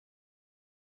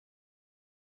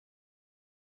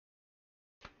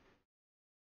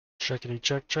Checkity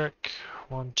check check.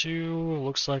 1, 2.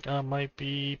 Looks like I might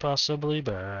be possibly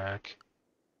back.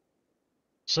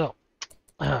 So,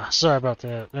 sorry about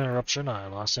the interruption. I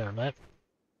lost internet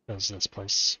because this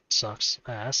place sucks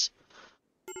ass.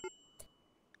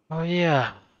 Oh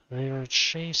yeah, they were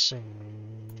chasing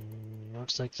me.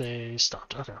 Looks like they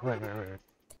stopped. Okay, right.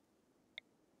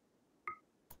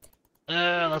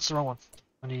 That's the wrong one.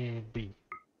 I need B.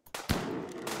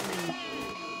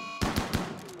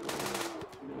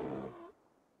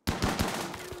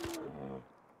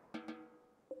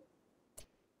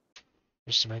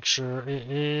 Just to make sure it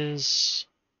is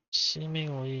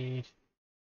seemingly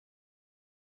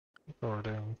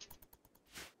recording.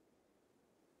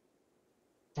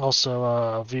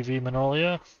 Also, VV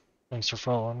Manolia, thanks for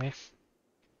following me.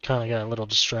 Kinda got a little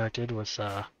distracted with,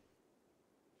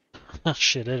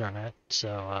 shit internet,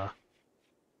 so,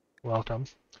 welcome.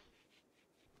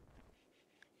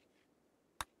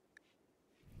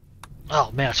 Oh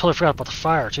man, I totally forgot about the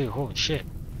fire too, holy shit.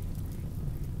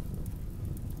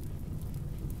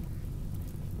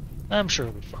 I'm sure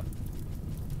it'll be fun.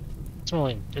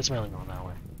 It's mainly going that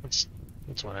way. It's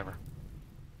whatever.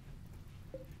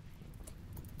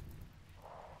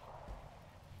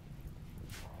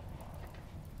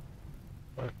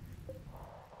 What?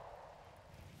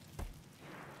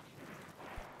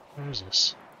 Where is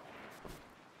this?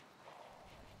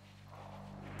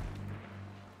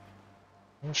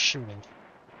 Who's shooting?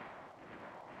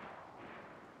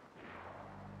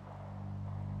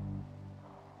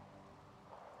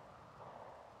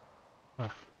 Huh.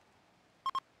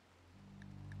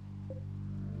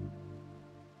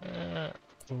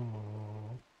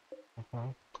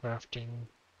 Crafting,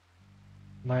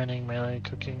 mining, melee,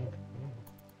 cooking.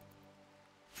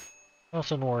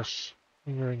 Nothing worth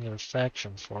figuring a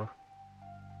faction for.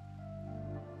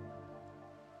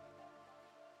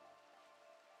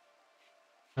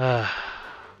 Alright,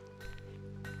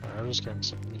 I'm just getting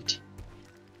some meat.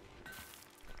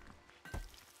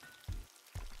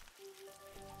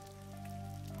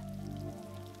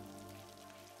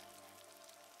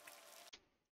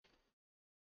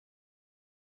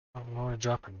 I'm only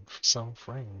dropping some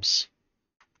frames.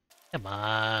 Come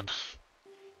on.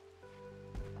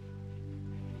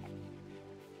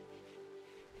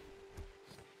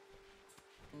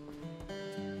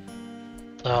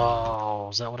 Oh,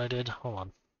 is that what I did? Hold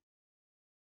on.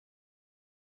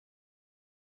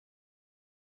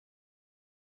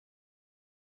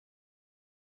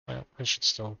 Well, it should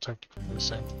still technically be the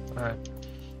same. Alright.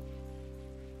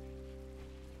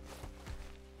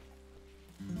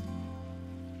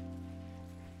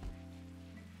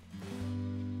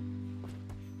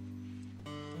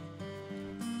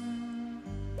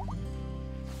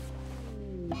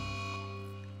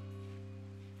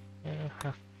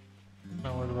 Yeah,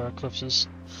 not worried about eclipses.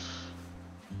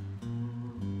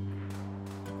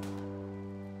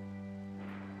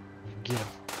 Get him.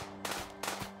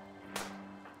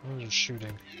 Those are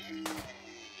shooting.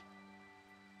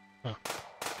 Huh.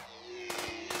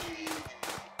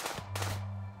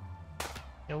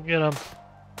 Go get him.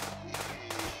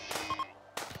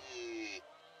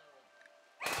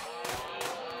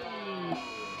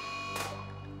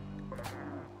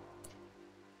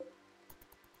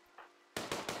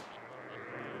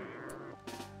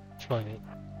 Trying it.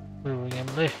 Brewing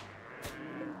Emily.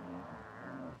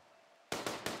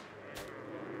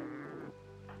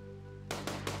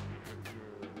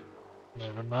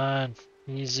 Never mind.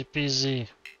 Easy peasy.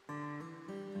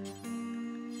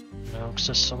 No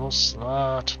accessible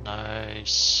slot.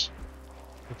 Nice.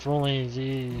 If only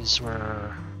these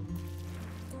were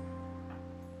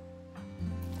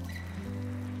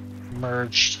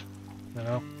merged, you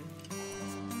know?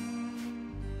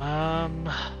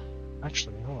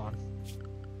 Actually, hold on.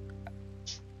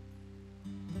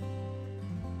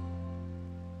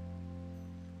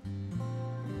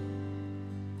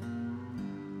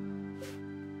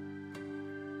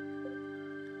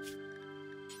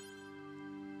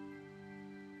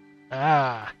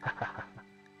 Ah!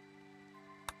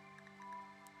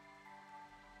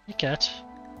 You cat.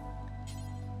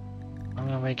 I'm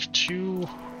gonna make 2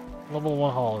 level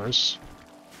 1 haulers.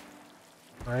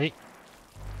 Right?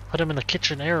 Put them in the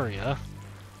kitchen area.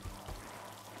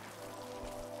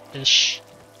 Ish.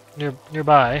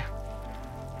 Nearby.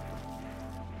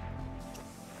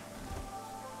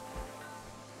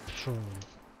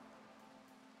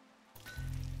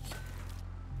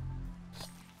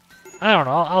 I don't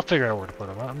know. I'll figure out where to put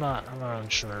them. I'm not really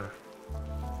sure.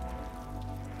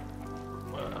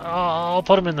 I'll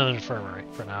put them in the infirmary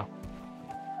for now.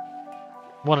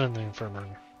 One in the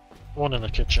infirmary. One in the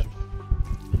kitchen.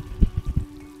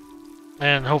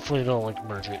 And hopefully they'll like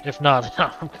merge it. If not,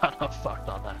 I'm kind of fucked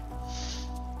on that.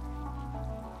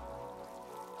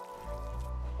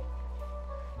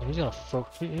 Who's gonna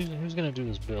who's gonna do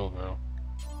this build though?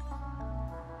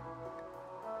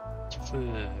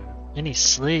 Any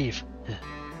slave?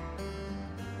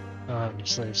 I don't have any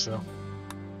slaves though.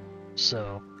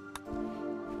 So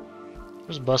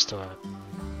where's Busto at?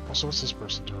 Also, what's this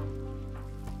person doing?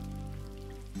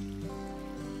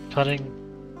 Cutting.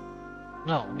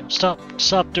 No, stop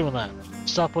doing that.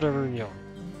 Stop whatever you're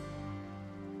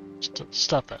doing.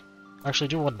 Stop that. Actually,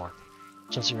 do one more,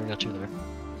 since you already got two there.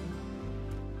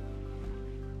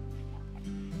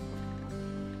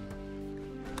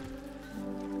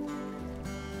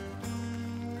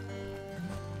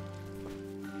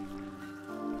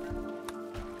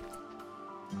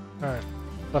 Alright,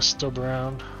 Busto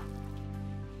Brown.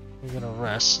 We're gonna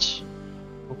rest.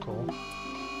 Oh, cool.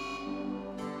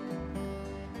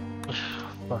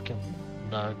 Fucking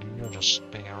Nug, you're just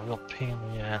being a real pain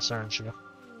in the ass, aren't you?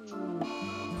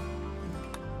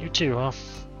 You too, huh?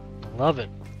 I love it.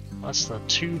 That's the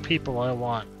two people I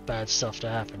want bad stuff to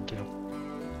happen to.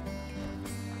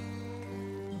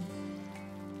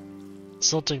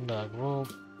 Insulting Nug. Well,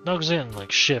 Nug's in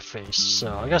like shit face,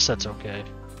 so I guess that's okay.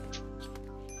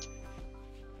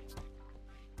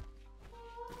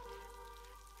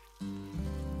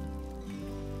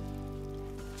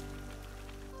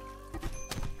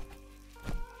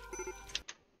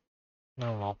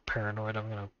 Now I'm all paranoid. I'm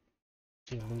gonna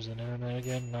be losing internet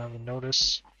again, not even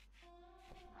notice.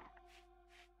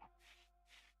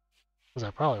 Because I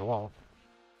probably won't.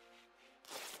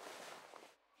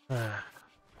 I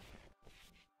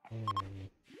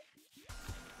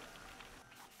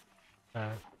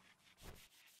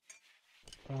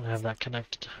don't have that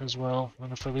connected as well.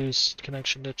 And if I lose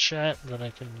connection to chat, then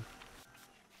I can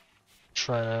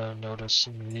try to notice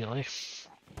immediately.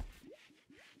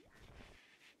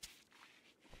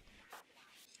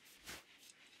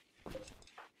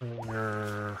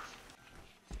 Your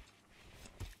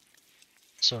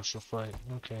social fight,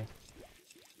 okay.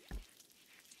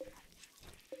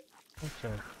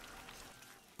 Okay.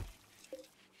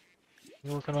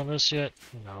 You working on this yet?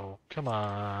 No. Come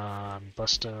on,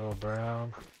 Busto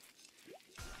Brown.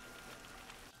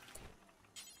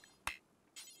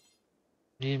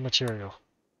 Need material.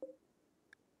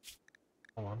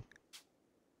 Hold on.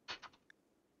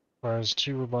 Requires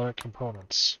 2 robotic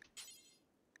components.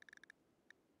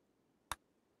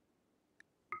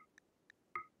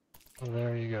 Well,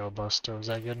 there you go, Busto. Is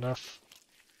that good enough?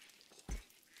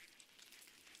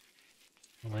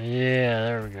 Yeah,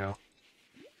 there we go.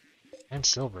 And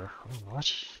silver. Oh,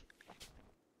 what?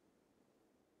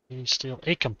 You need steel.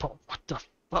 A component. What the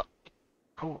fuck?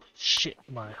 Holy shit,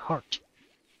 my heart.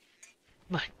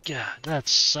 My god,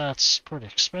 that's pretty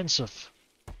expensive.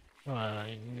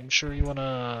 You sure you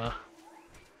wanna...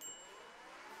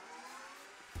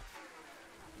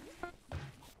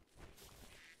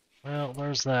 Well,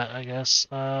 there's that, I guess.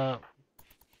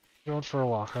 Going for a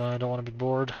walk. I don't want to be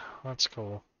bored. That's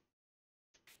cool.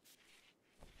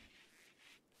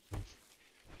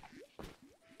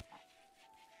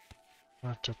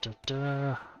 Da, da,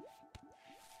 da.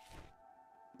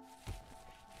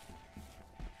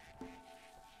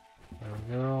 There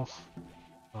we go.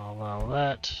 I'll allow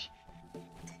that.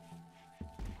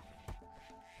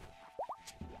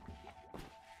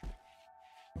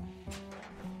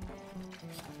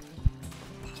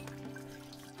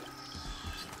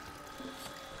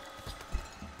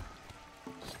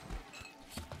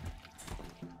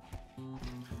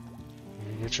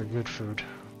 You get your good food.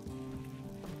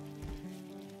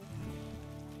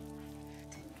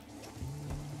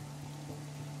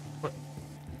 What?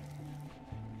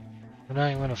 We're not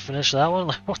even gonna finish that one?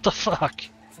 Like, what the fuck?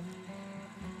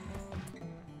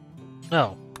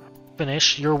 No.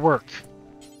 Finish your work.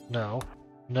 No.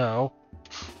 No.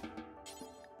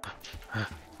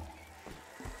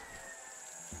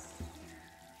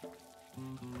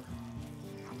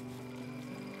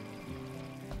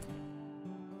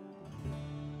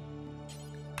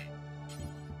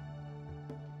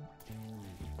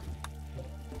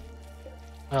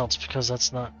 Well, it's because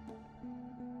that's not...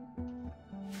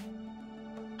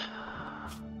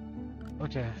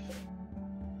 Okay.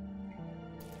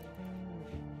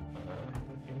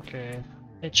 Okay.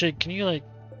 Hey, Chig, can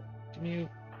you,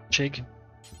 Chig?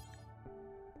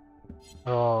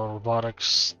 Oh,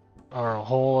 robotics are a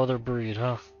whole other breed,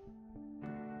 huh?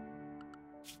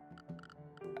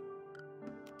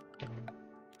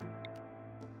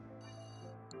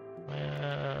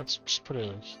 Let's just put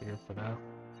it here for now.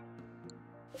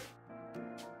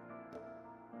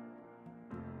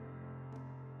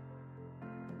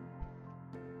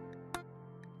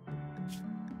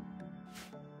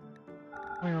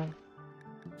 Well,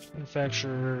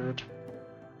 manufactured.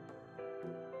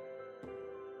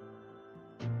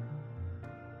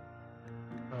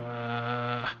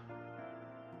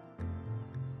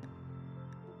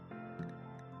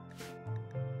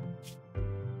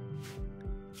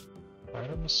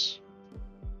 Items.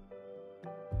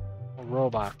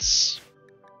 Robots.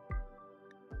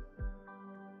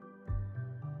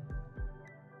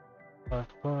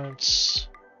 Components.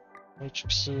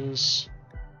 Matrices.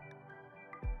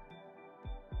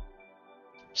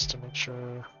 Just to make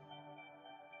sure.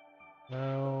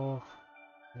 No.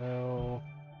 No.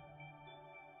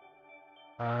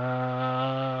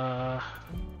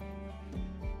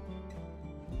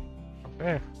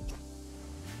 Okay.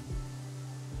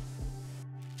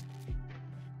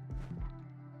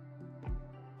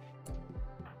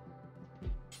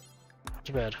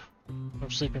 Too bad. I'm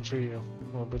sleeping for you,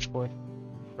 little bitch boy.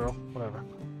 Girl, whatever.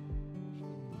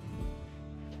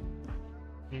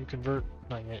 You convert?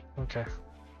 Not yet. Okay.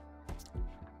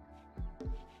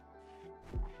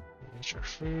 Here's your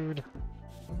food.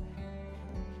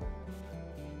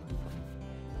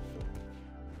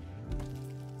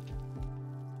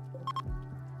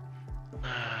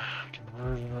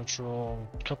 Conversion ritual,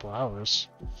 a couple hours.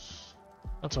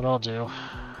 That's what I'll do.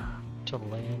 Till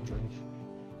land and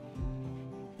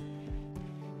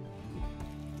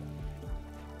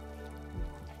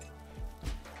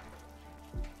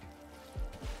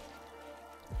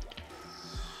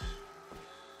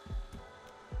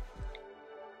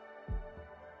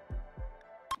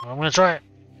I'm gonna try it.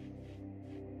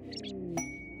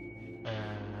 And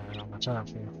I don't have time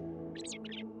for you.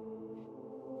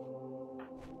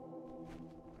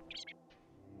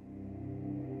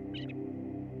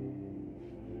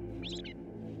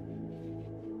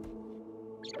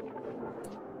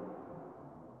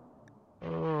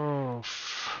 Oh,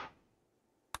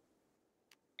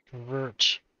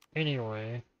 convert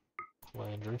anyway,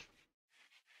 Landry.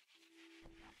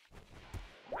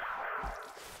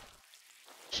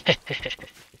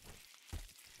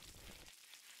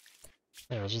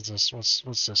 There, what's this?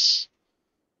 What's this?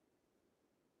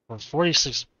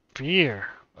 46 beer.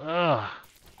 Ugh.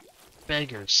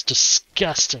 Beggars.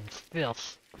 Disgusting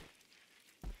filth.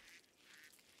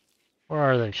 Where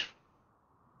are they?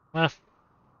 Huh?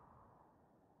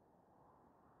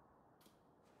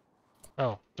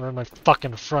 Oh, they're in my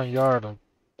fucking front yard.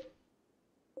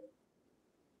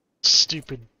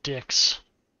 Stupid dicks.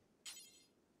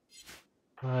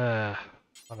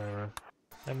 Whatever.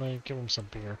 I might give them some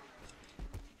beer.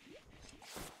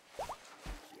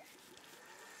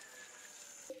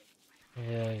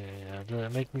 Yeah. Did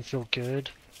it make me feel good?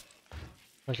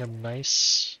 Like I'm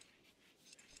nice?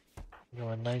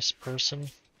 You're a nice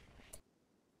person?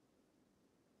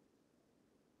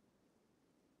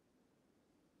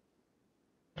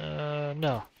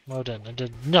 No. Well done. It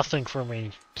did nothing for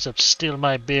me except steal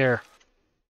my beer.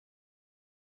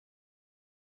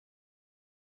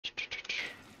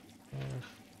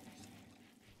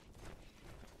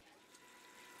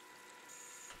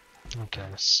 Okay,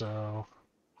 so...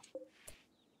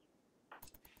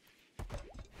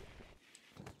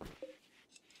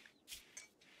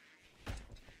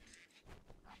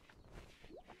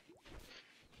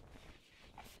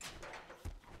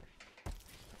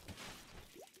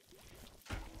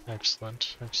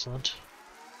 Excellent, excellent.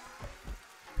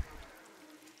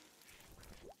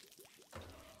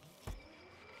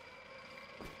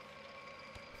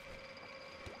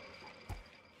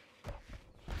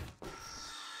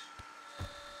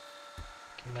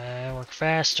 Come on, work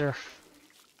faster.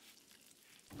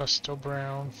 Busto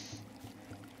Brown.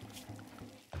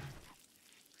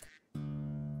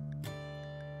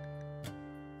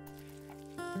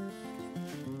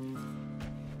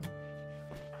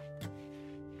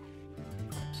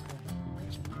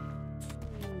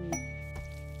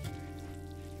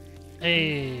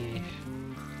 Hey!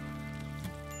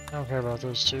 I don't care about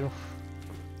those two.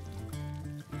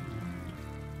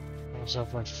 I also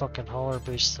have my fucking hauler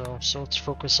base though, so let's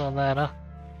focus on that, huh?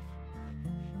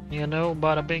 You know,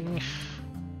 bada bing.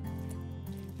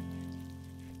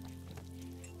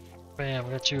 Bam,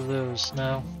 got two of those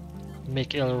now.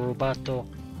 Make El Roboto.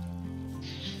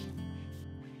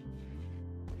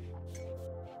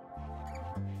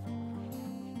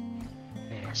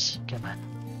 Yes, come on.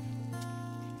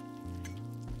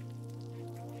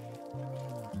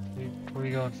 Where are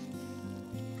you going?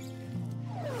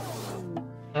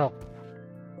 Oh.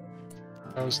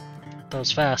 That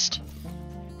was fast.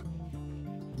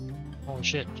 Holy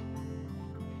shit.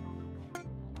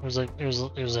 It was like, it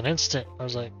was an instant. I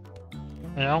was like,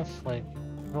 you know, like,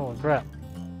 holy crap.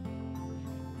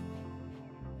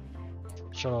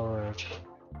 Shuttle arrived.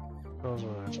 Those are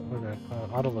okay.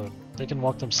 Auto load. They can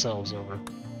walk themselves over.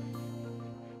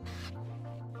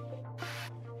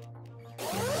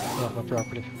 Off my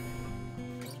property.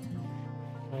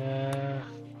 I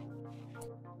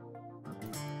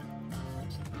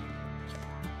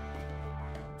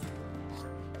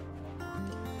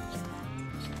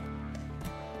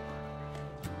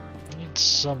need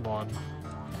someone.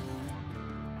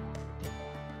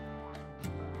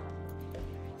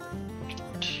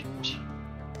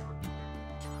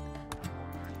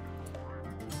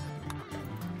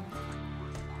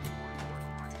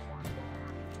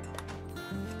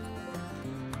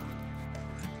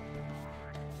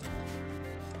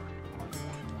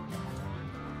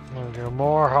 There we go,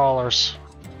 more haulers.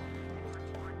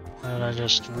 And I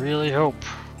just really hope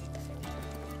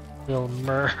they'll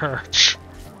merge.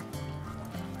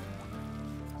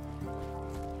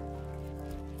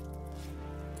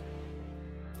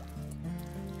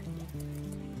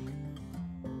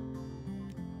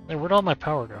 Hey, where'd all my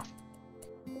power go?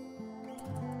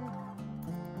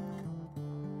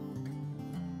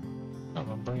 I'm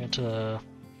gonna bring it to the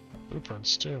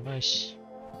blueprints too, nice.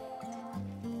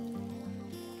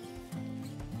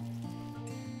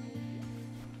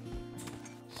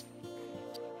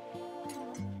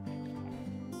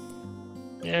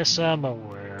 Yes, I'm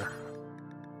aware.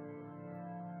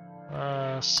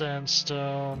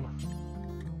 Sandstone,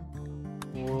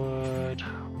 wood,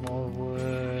 more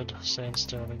wood,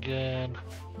 sandstone again.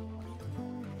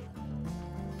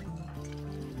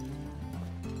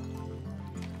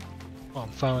 Oh, I'm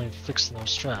finally fixing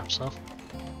those traps, huh?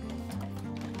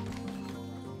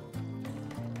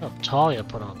 Oh, Talia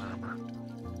put on armor.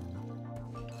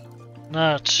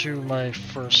 Not to my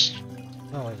first...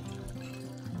 Oh, wait.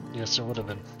 Yes, it would have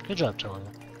been. Good job, Talia.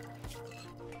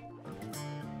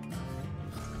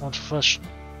 Want fresh...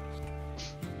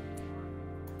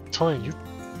 Talia,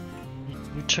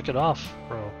 you took it off,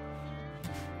 bro.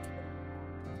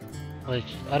 Like,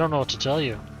 I don't know what to tell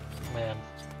you, man.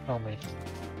 Tell me.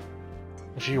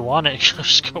 If you want it,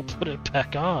 just go put it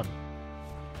back on.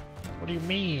 What do you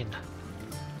mean?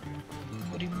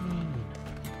 What do you mean?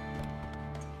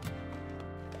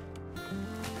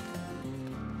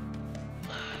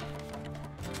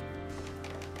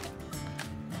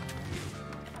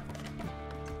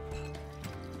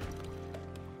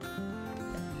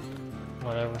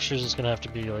 Whatever, she's just gonna have to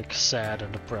be like sad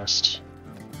and depressed.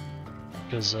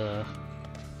 Because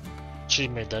she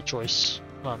made that choice,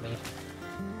 not me.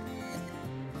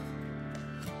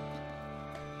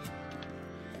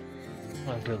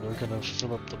 Oh good, they're gonna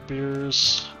fill up the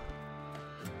beers.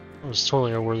 It was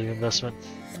totally a worthy investment.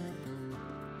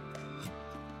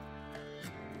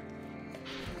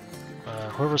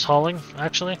 Whoever's hauling,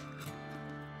 actually.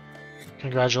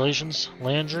 Congratulations,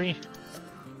 Landry.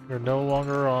 You're no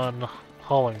longer on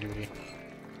hauling duty.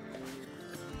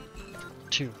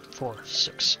 2, 4,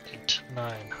 6, 8,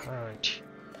 9. Alright.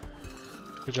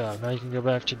 Good job. Now you can go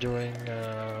back to doing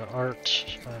art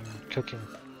and cooking.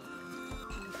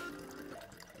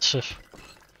 You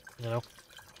know?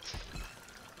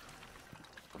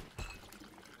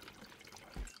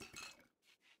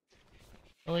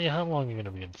 Ellie, how long are you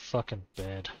gonna be in fucking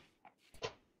bed?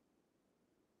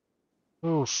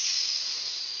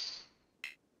 Oof.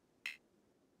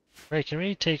 Right, can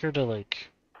we take her to like...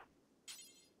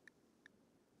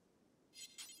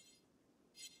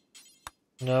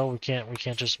 No, we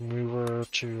can't just move her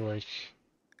to like...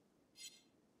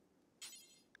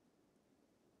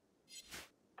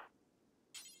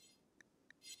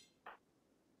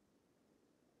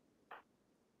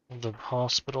 the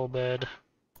hospital bed.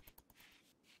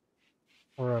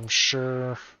 Where I'm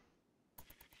sure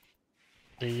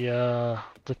the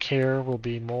care will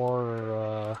be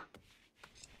more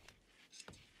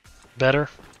better.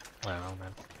 I don't know,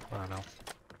 man. I don't know.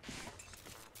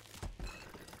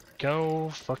 Go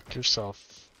fuck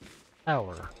yourself.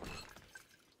 Power.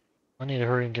 I need to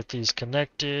hurry and get these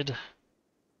connected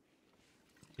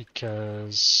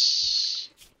because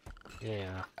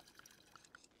yeah.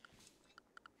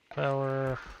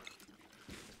 Power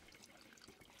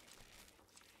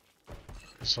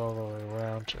is all the way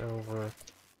around to over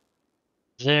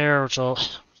there, which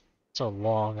it's a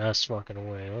long ass fucking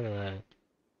way. Look at that.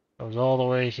 It was all the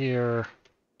way here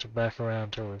to back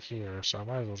around to over here, so I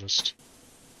might as well just,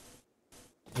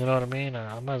 you know what I mean?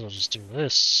 I might as well just do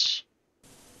this.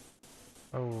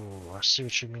 Oh, I see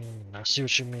what you mean. I see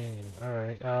what you mean.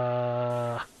 Alright,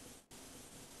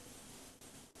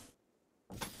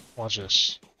 watch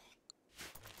this.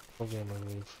 We'll get him a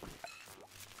move.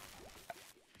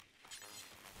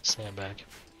 Sandbag.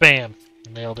 Bam!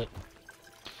 Nailed it.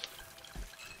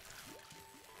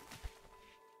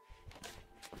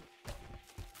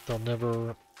 they'll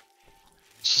never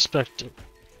suspect it.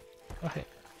 Oh, hey,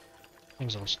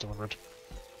 things almost delivered.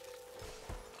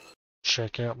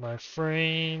 Check out my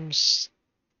frames.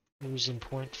 Losing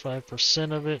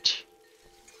 0.5% of it.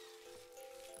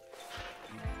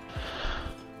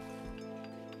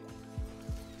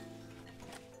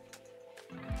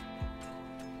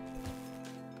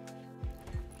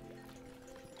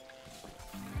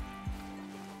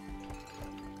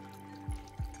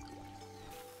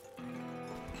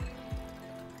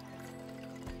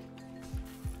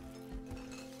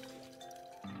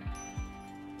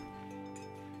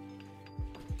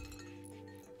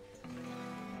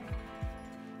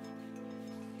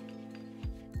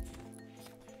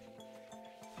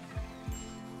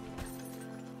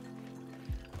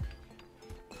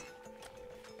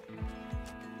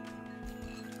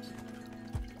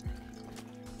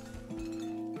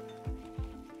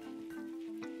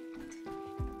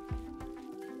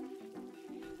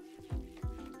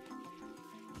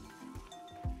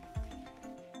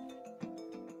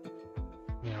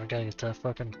 Yeah, we gotta get that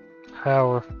fucking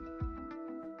power.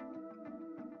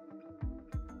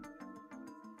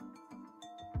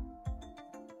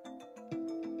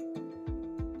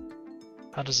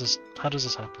 How does this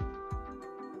happen?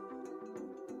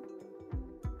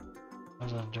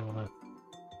 How's that doing it?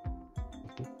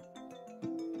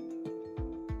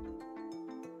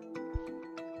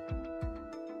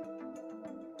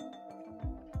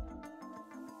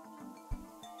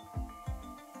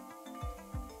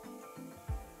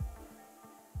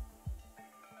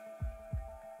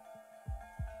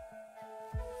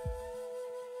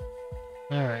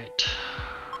 Alright,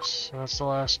 so that's the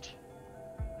last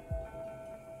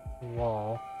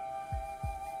wall.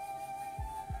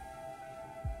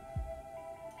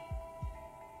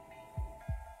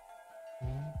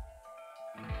 And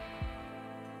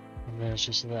then it's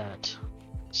just that.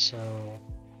 So,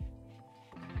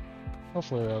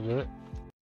 hopefully they'll do it.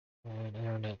 And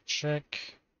internet check.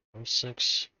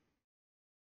 06.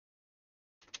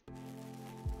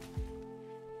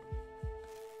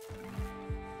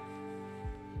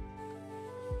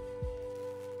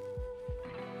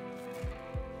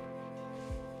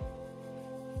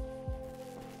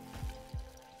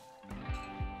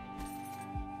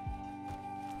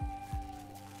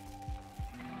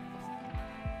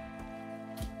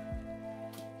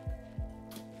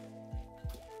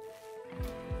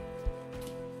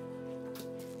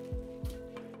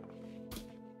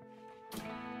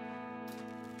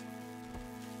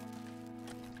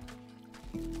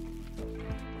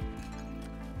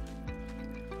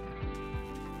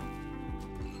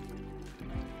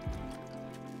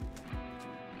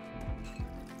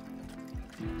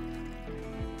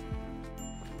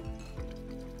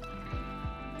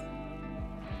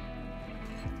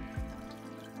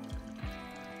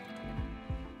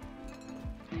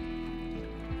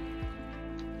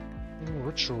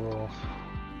 Ritual.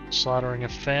 Slaughtering a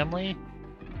family.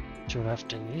 2.5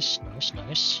 days. Nice,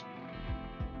 nice.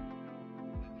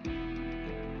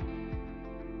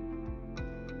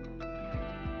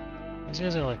 These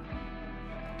guys are like...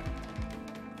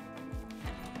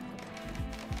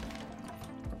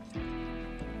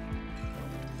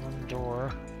 One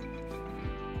door.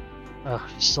 Oh,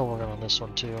 he's still working on this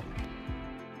one too.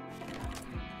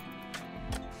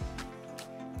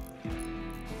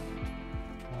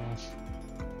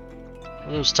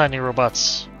 Those tiny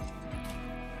robots.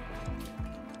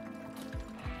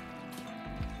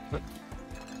 But,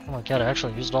 oh my god, I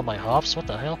actually used all my hops? What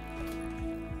the hell?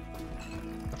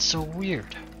 That's so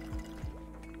weird.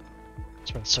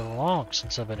 It's been so long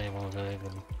since I've been able to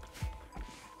even...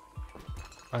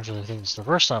 Actually, I think it's the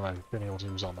first time I've been able to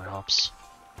use all my hops.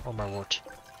 Or my wart.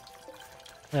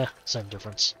 Eh, same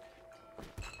difference.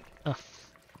 Oh.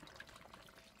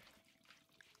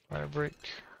 Fire break.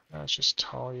 That's just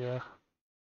Talia.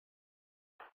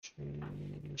 She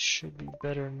should be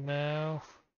better now.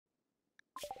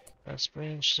 That's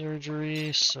brain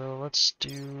surgery, so let's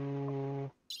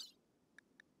do...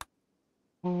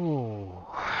 Ooh.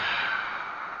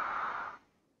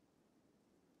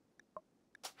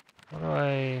 What do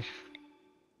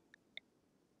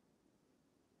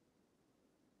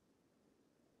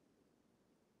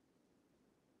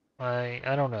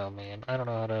I don't know, man. I don't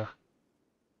know how to...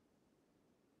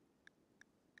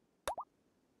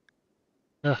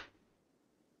 Ugh.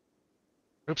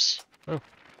 Oops. Oh.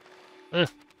 Ugh.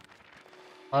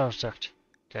 Auto detect.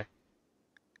 Okay.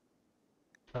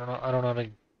 I don't know how to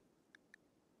get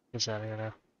this out of here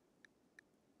now.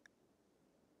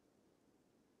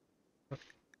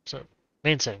 So,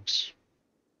 main settings.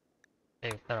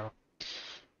 Hey, I don't know.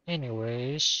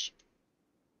 Anyways,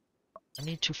 I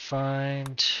need to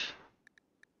find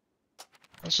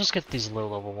Let's just get these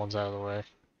low-level ones out of the way.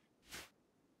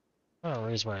 I'll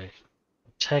raise my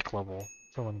tech level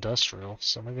from industrial,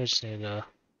 so maybe I just need to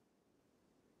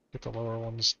get the lower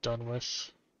ones done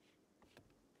with.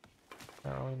 I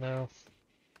don't really know.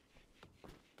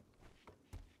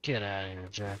 Get out of here,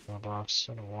 Jack in the Box.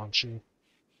 I don't want you.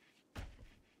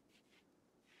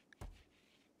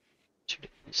 2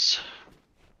 days.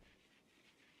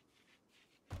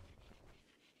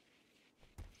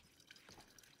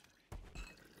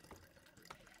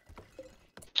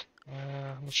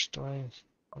 How much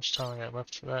time I got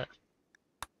left for that?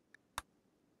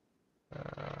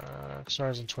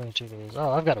 Stars in 22 days. Oh,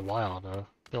 I've got a while to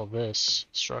build this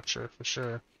structure for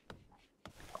sure.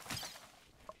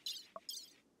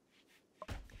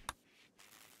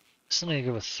 Still need to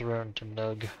give a throne to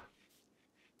Nug.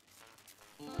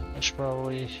 I should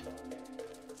probably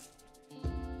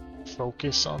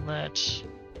focus on that,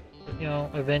 you know,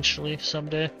 eventually,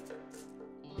 someday.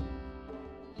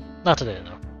 Not today,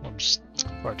 though. I'm just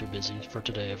far too busy for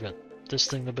today. I've got this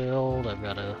thing to build, I've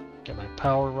got to get my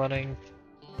power running.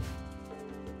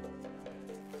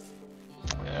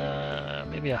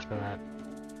 Maybe after that.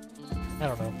 I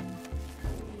don't know.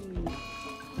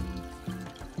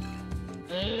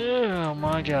 Oh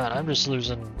my god, I'm just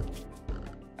losing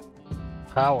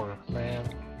power, man.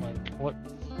 Like, what?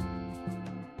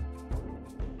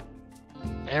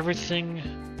 Everything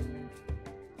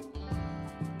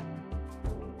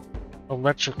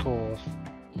electrical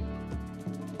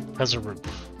has a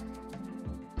roof.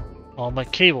 All my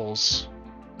cables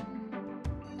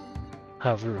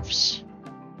have roofs.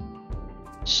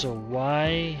 So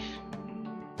why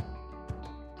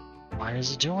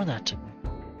is it doing that to me?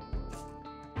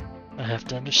 I have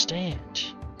to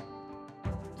understand.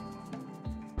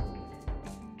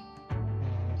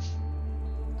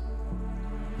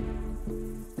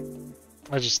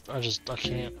 I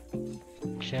can't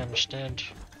understand.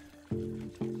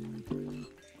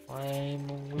 I'm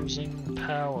losing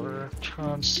power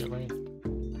constantly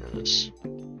for this.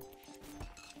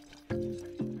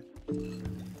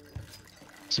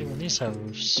 See, when these have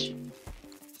roofs.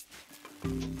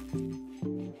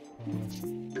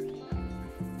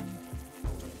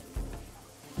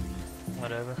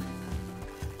 Whatever.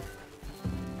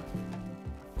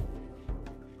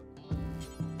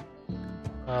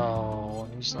 Oh,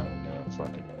 he's not gonna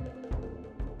fucking.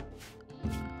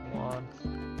 Come on.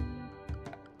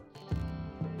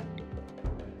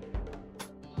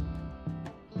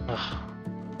 Ugh.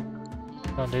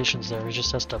 Foundation's there, he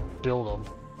just has to build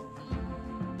them.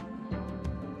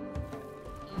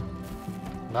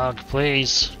 Nog,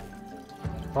 please.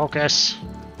 Focus.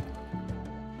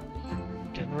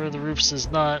 Getting rid of the roofs is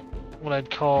not what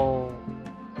I'd call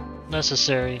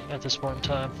necessary at this point in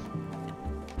time.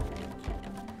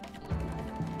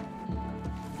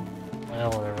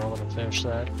 Well, whatever, I'm gonna finish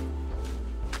that.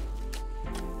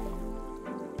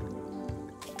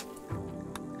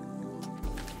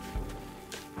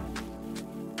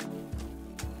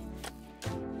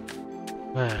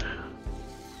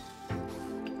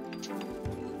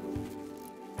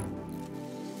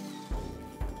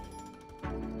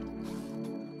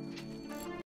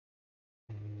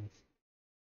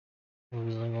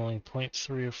 Losing only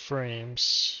 0.3 of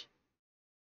frames.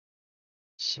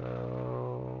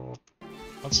 So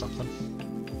that's something.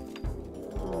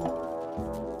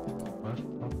 What?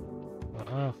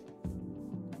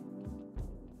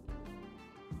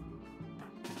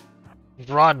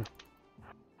 Run!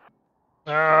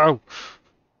 No!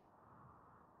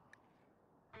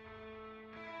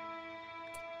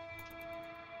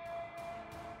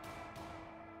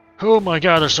 Oh my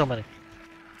god, there's so many.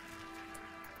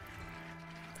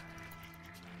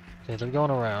 Okay, they're going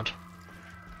around.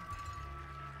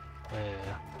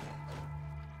 Yeah.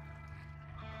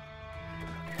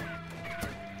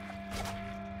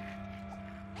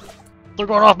 They're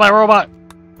going off my robot!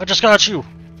 I just got you!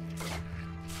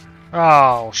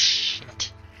 Oh,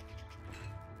 shit.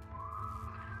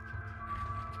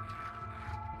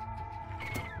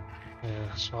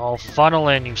 Yeah, so I'll funnel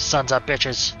in, you sons of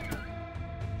bitches.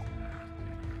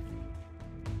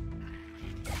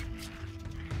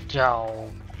 Yo.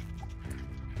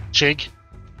 Chig,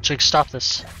 stop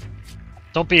this.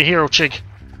 Don't be a hero, Chig.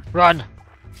 Run!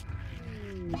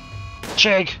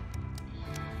 Chig!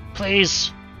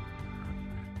 Please!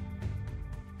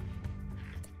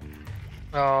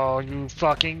 Oh, you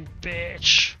fucking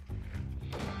bitch!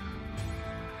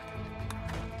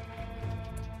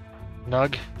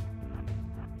 Nug,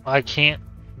 I can't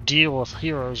deal with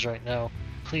heroes right now.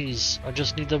 Please, I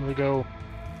just need them to go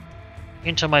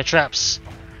into my traps.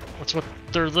 That's what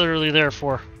they're literally there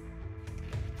for.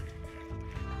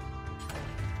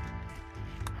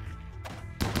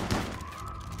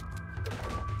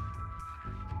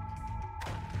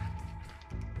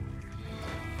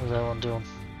 that one doing?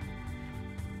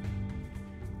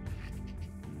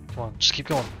 Come on, just keep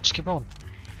going. Just keep going.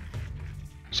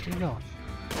 Just keep going.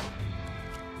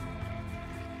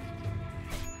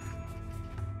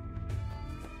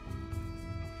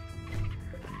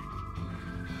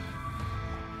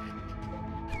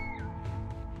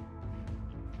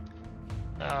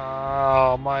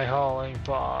 Oh, my hauling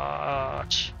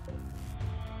bot.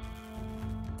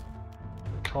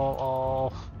 Call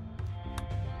all.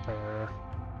 Repair.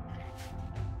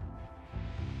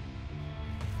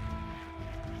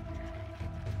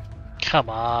 Come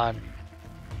on.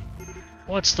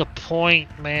 What's the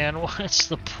point, man? What's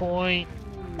the point?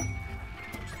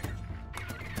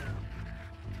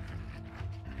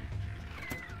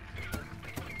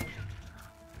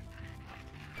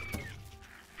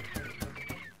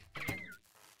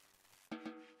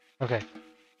 Okay.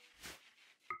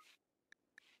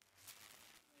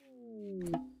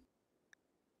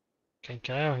 Okay,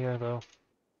 get out of here, though.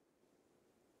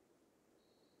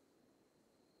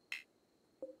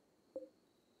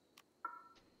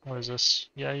 What is this?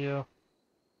 Yeah, you.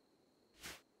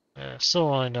 Yeah, still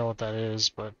don't really know what that is,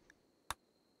 but.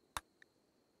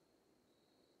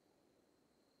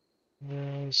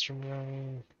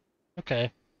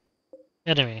 Okay.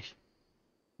 Enemy.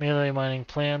 Melee mining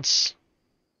plants.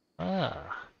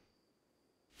 Ah.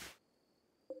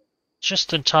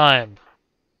 Just in time.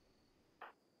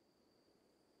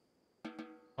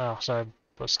 Oh, sorry,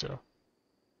 but still.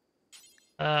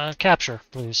 Capture,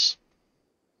 please.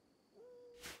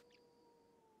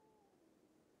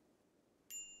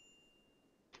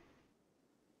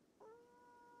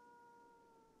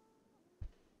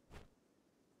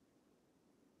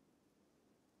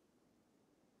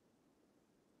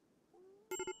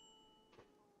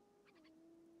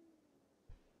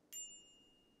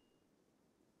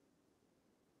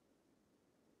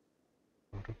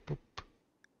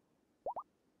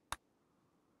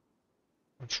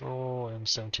 Control in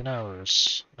 17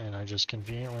 hours. And I just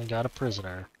conveniently got a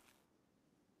prisoner.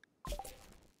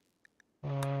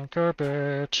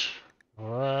 Carpet.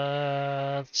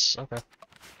 Let's... Okay.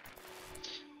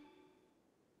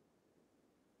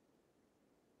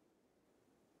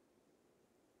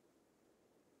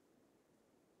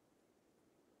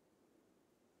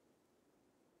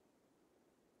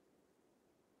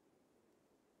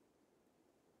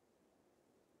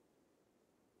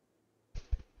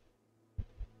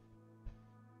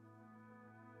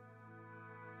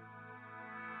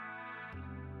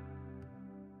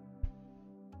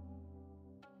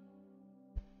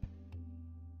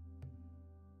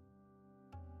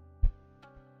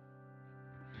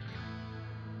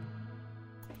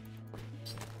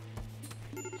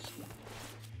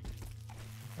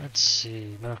 Let's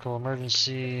see. Medical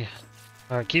emergency.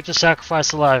 Alright, keep the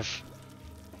sacrifice alive.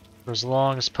 For as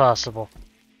long as possible.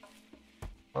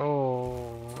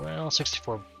 Oh, well,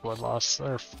 64 blood loss.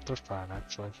 They're fine,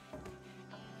 actually.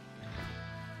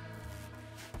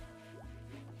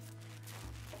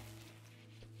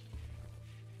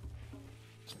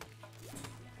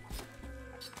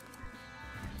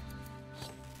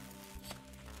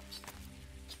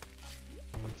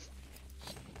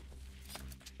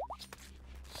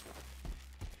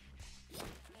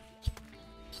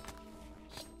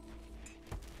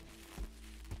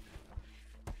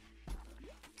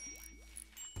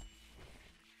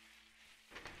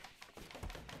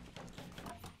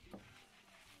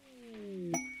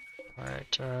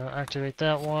 Alright, activate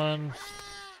that one.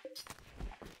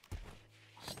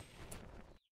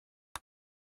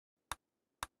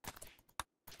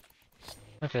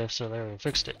 Okay, so there we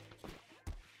fixed it.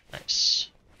 Nice.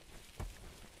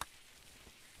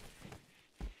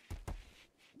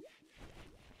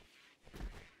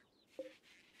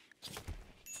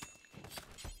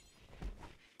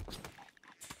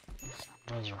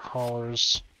 Those are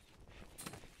haulers.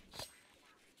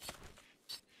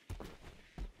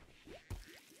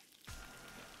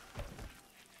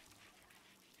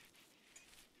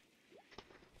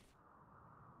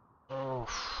 Oh,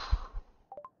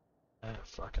 that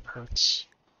fucking hurts.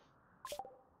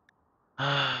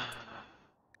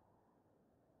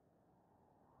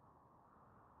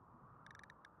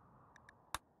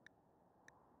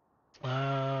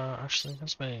 Actually,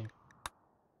 that's me.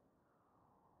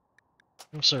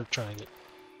 I'm sort of trying to get,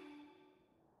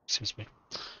 excuse me,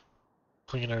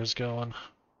 cleaners going.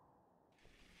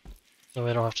 So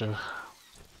we don't have to.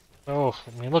 Oh,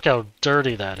 I mean, look how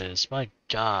dirty that is. My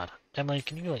God, Emily,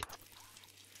 can you like?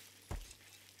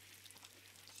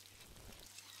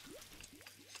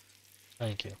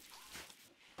 Thank you.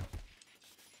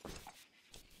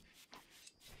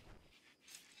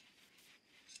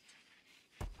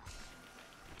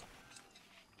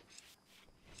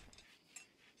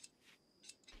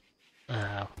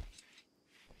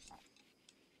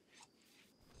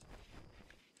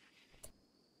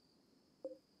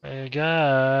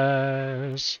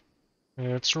 guys,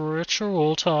 it's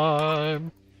ritual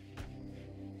time.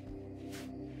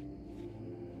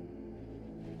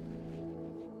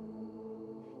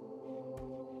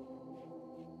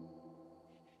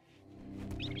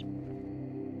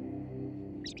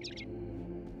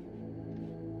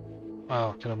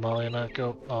 Oh, can Amalia not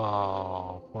go?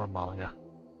 Oh, poor Amalia.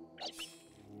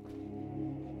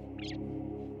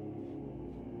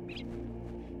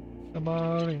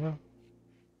 Amalia.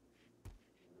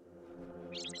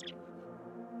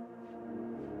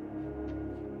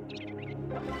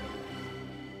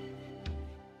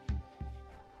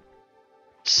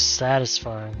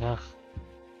 Satisfying, huh?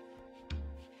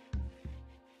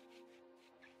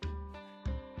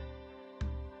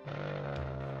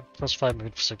 +5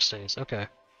 mood for 6 days. Okay.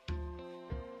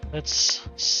 That's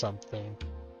something.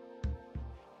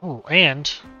 Oh,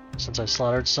 and since I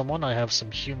slaughtered someone, I have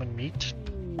some human meat.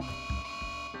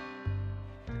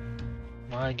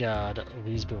 My god,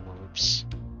 these boom moves.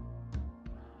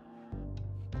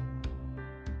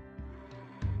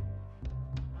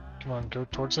 Come on, go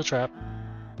towards the trap.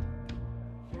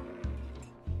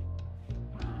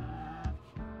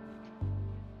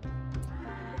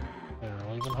 There,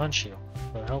 I'll even hunch you.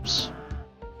 That helps.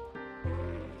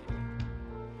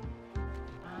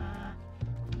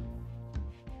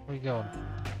 Where are you going?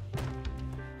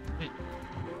 Hey.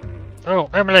 Oh,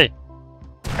 Emily!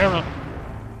 Emily!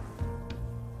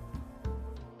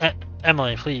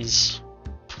 Emily, please.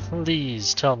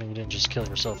 Please tell me you didn't just kill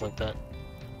yourself like that.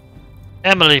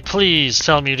 Emily, please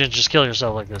tell me you didn't just kill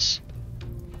yourself like this.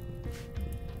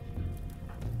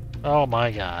 Oh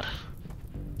my god.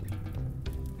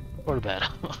 Go to bed.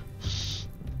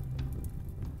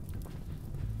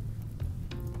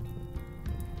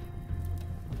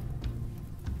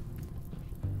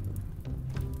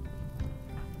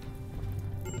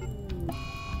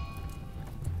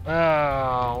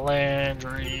 Oh,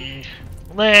 Landry.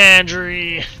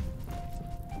 Landry!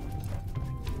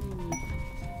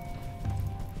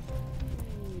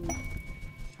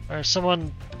 Alright,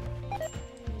 someone...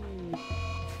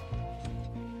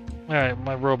 Alright,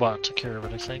 my robot took care of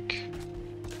it, I think.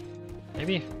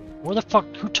 Maybe? Where the fuck?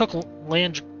 Who took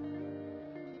Landry?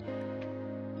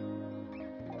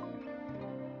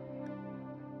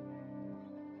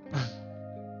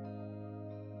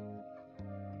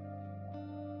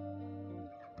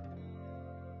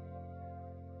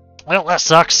 Well, that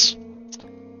sucks.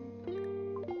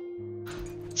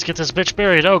 Let's get this bitch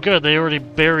buried. Oh, good, they already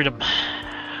buried him.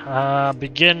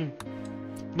 Begin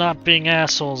not being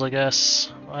assholes, I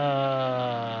guess. Huh?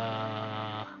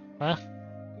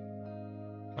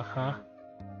 Uh-huh.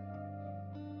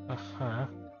 Uh-huh.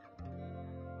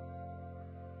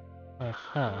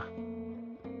 Uh-huh.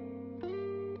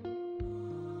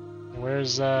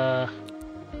 Where's,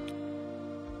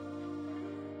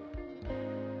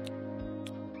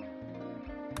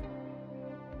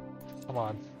 Come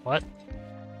on. What?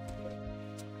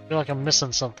 I feel like I'm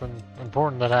missing something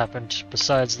important that happened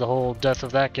besides the whole death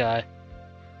of that guy.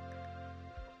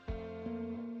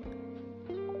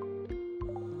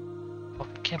 Oh,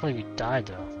 I can't believe he died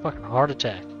though. Fucking heart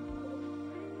attack.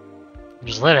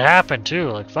 Just let it happen too,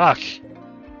 like fuck.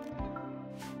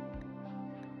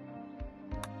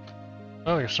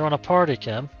 Oh, you're throwing a party,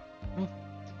 Kim. Hmm?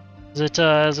 Is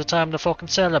it time to fucking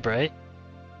celebrate?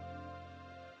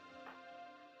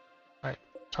 Alright,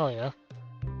 tell ya.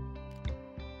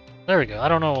 There we go. I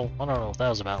don't know what that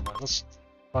was about, but let's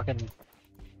fucking...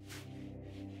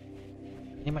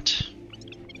 Damn it.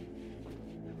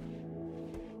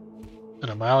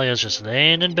 And Amalia's just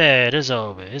laying in bed, as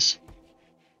always.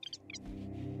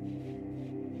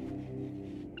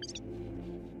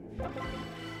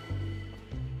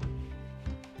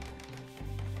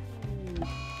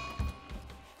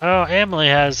 Oh, Emily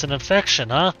has an infection,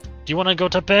 huh? Do you want to go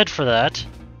to bed for that?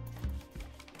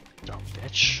 Dumb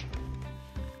bitch.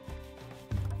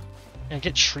 Yeah,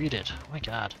 get treated. Oh my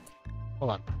god.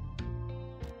 Hold on.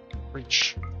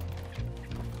 Reach.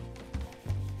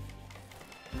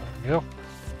 There we go.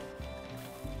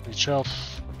 Reach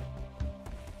health.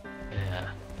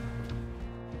 Yeah.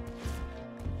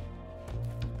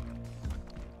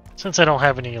 Since I don't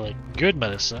have any, like, good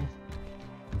medicine.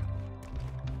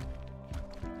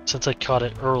 Since I caught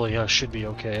it early, I should be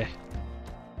okay.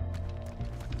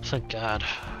 Thank God.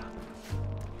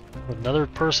 If another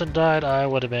person died, I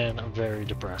would have been very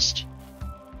depressed.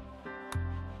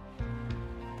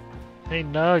 Hey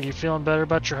Nug, you feeling better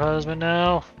about your husband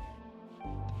now?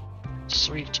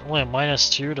 Sweet. Only a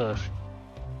 -2 to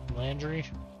Landry.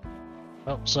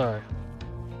 Oh, sorry.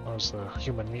 That was the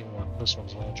human meat one. This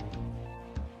one's Landry.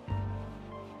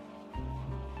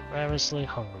 ravenously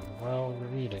hungry while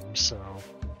you're eating, so...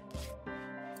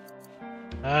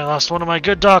 I lost one of my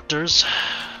good doctors.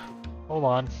 Hold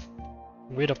on.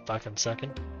 Wait a fucking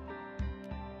second.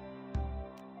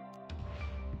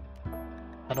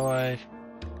 How do I...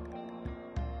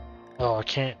 Oh, I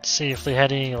can't see if they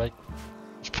had any, like,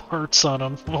 parts on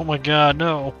them. Oh my god,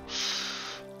 no.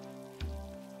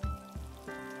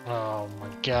 Oh my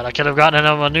god, I could have gotten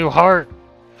him a new heart.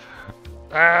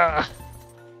 Ah.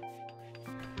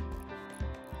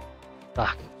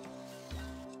 Fuck.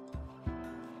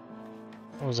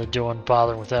 What was I doing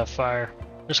bothering with that fire?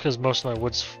 Just because most of my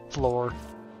wood's floored.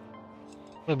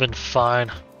 Would have been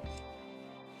fine.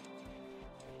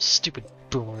 Stupid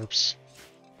boom loops.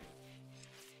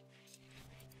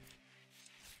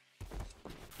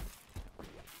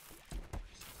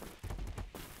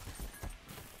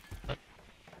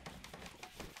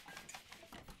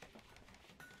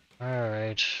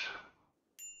 Alright.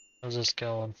 How's this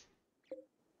going?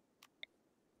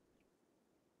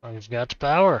 Oh, you've got the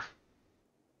power.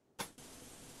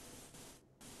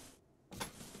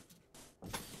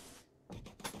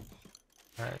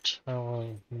 Alright, I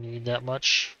don't really need that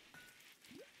much.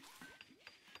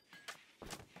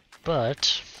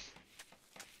 But...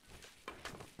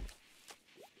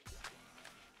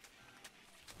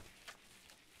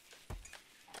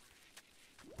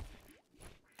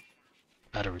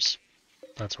 batteries.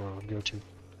 That's where we'll go to.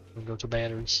 We'll go to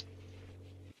batteries.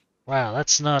 Wow,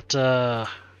 that's not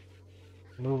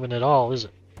moving at all, is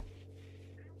it?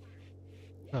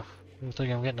 Oh, I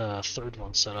think I'm getting a third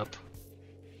one set up.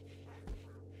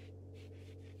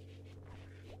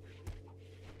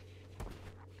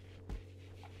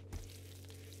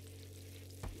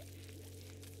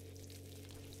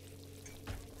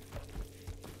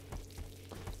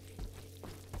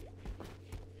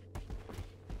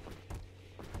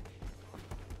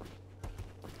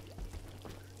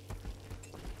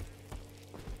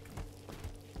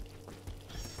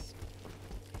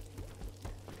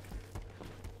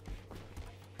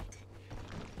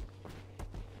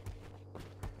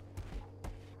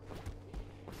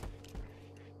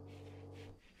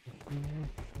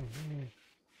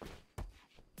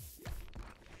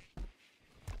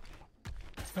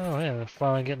 Oh yeah, we're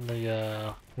finally getting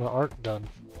the art done.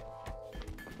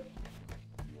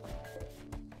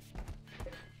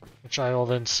 Which I will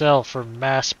then sell for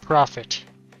mass profit.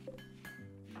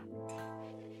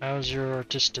 How's your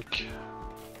artistic?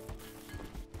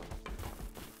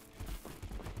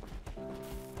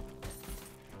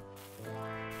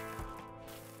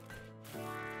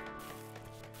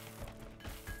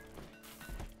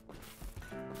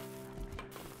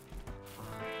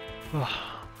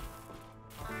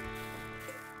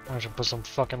 I should put some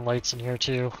fucking lights in here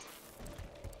too.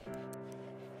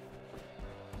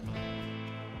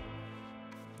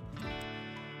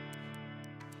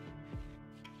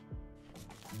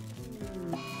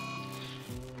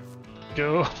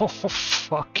 Go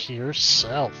fuck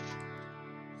yourself.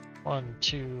 1,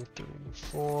 2, 3,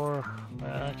 4.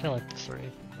 I kinda like the 3.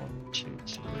 1, 2,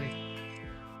 3.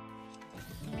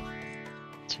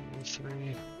 2,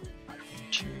 3. 1,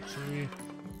 2, 3.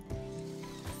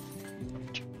 1,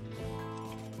 2,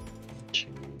 2,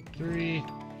 3.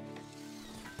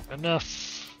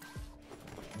 Enough.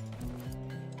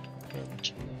 1,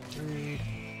 2, 3.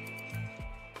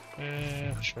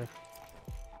 Sure.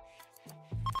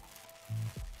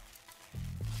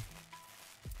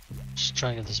 Just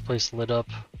trying to get this place lit up.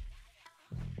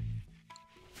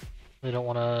 They don't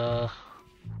want a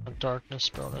darkness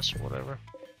bonus or whatever.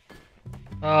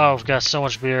 Oh, we've got so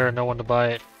much beer, no one to buy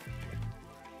it.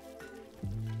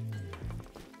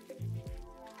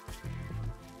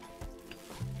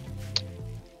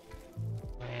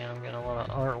 Man, I'm getting a lot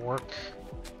of artwork.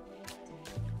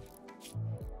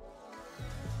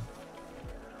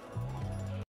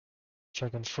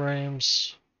 Checking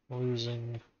frames,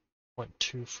 losing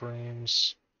 0.2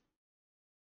 frames.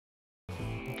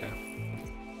 Okay.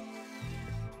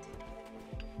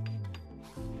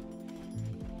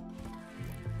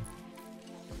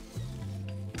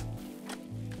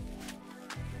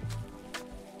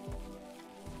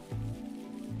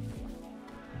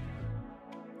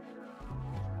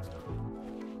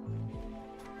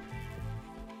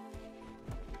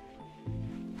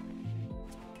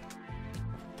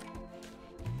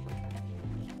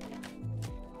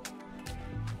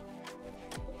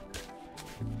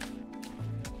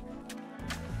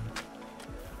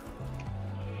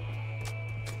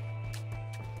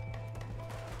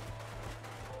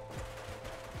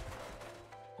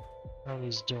 How are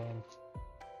these doing?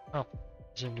 Oh,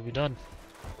 seem to be done.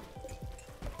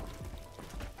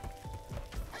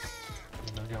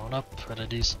 And they're going up at a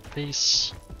decent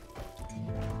pace.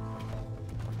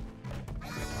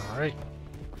 Alright.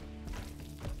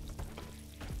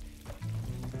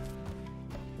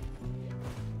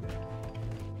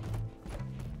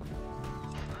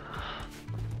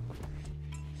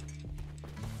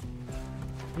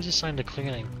 Who's assigned to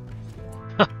cleaning?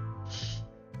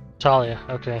 Talia,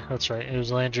 okay, that's right. It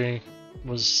was Landry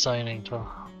was assigning to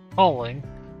hauling.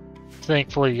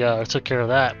 Thankfully, took care of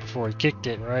that before he kicked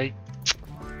it, right?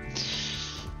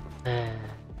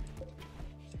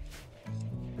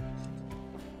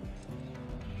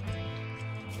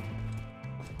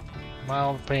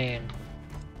 Mild pain.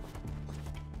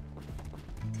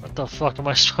 What the fuck am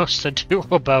I supposed to do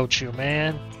about you,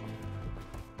 man?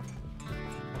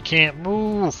 I can't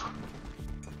move.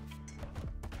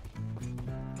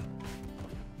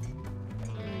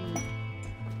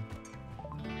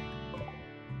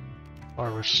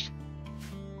 Harvest.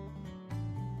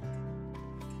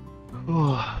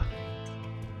 Have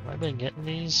I been getting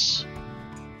these?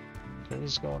 Okay,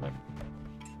 these going in.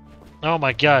 Oh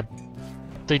my god.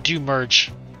 They do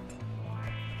merge.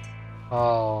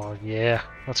 Oh yeah,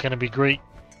 that's gonna be great.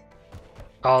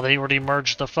 Oh, they already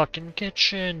merged the fucking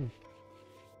kitchen.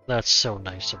 That's so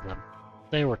nice of them.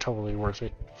 They were totally worth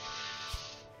it.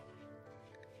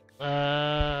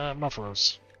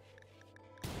 Muffaloes.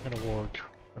 And a warg.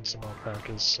 And some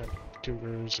alpacas and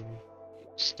cougars and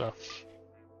stuff.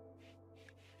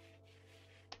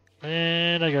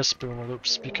 And I guess boomer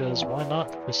loops, because why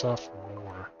not piss off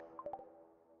more?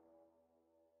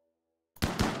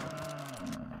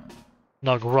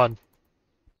 Nug, run.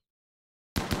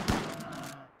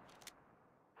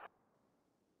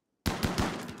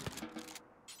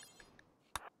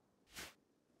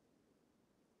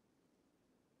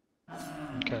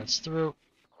 Okay, it's through.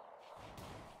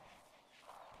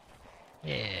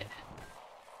 Yeah.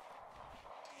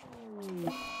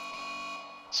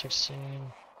 16.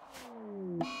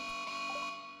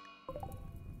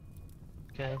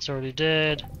 Okay, it's already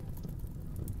dead.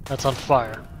 That's on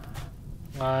fire.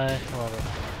 I love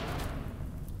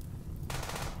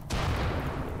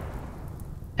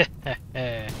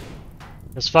it.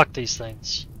 Let's fuck these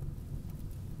things.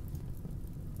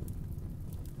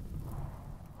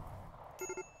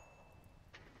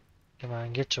 Come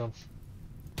on, get to him.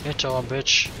 Get to him,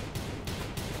 bitch.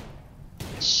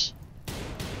 Yes.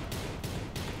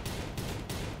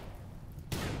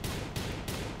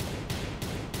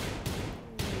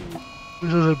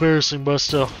 This is embarrassing, but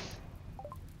still.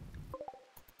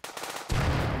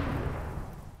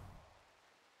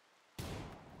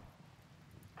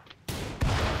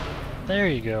 There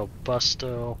you go,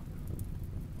 Busto.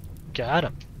 Got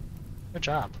him. Good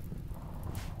job.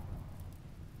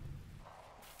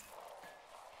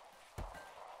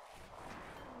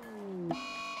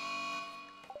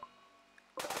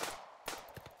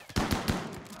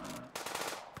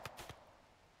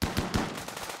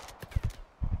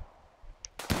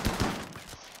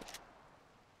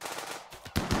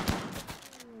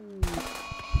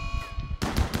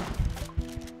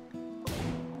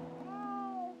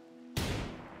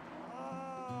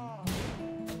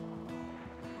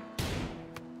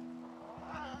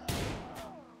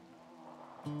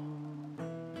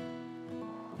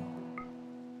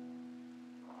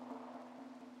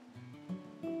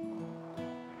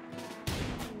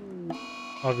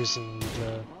 Obviously,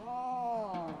 the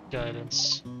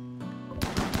guidance.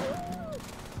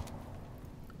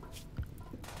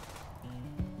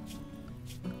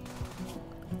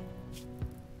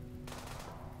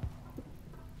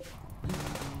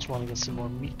 Just want to get some more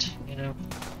meat, you know?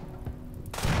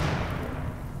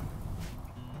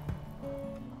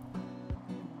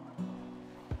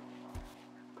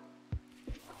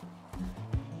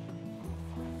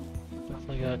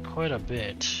 Definitely got quite a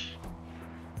bit.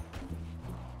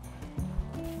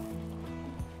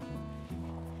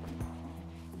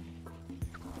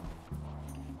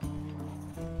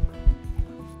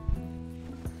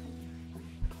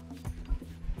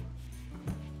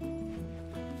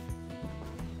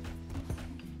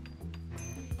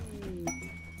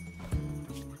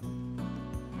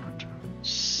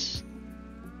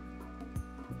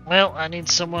 Well, I need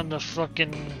someone to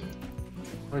fucking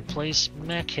replace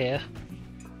Mech here.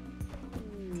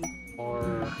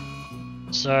 Or...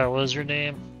 Sorry, what was your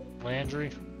name?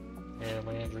 Landry? Yeah,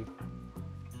 Landry.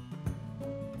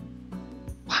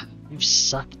 Wow, you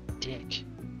suck dick.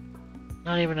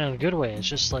 Not even in a good way, it's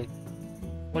just like...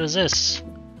 What is this?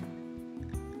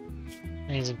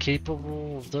 And he's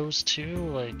incapable of those two?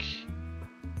 Like...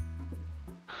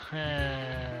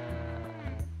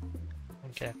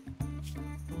 Okay.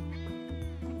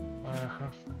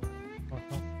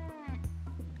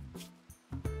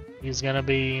 He's gonna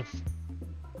be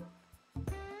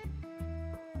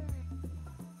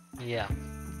Yeah.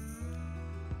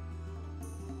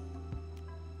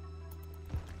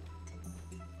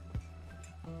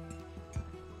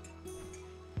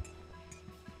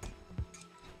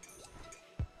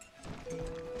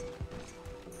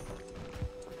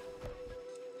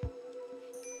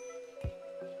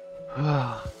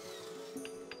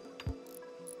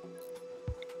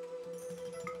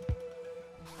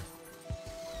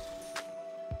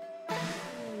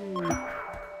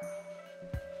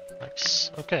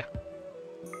 Nice. Okay.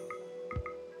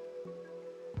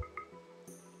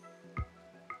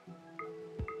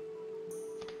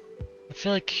 I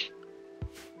feel like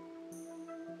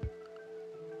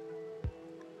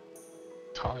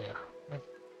Talia.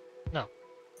 No.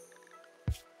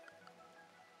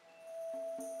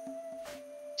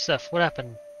 Steph, what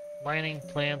happened? Mining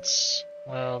plants.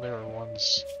 Well, there were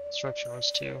ones. Construction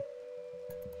was too.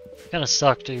 Kinda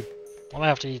suck, dude. I'm gonna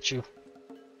have to eat you.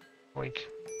 Wink.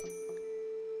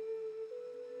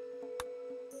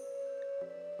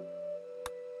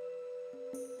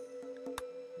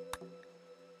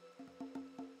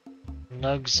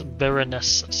 Nug's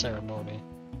Baroness ceremony.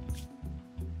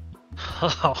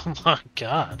 Oh my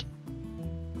god.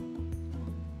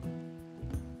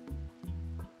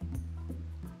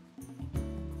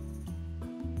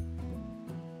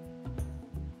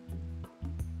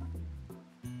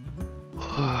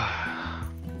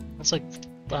 That's like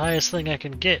the highest thing I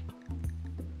can get.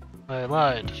 I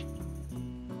lied.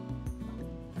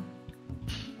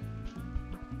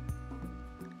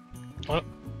 What?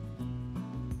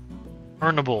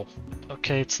 Earnable.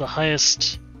 Okay, it's the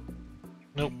highest.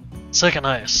 Nope. Second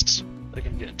highest I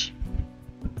can get.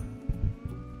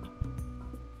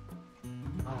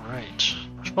 Alright.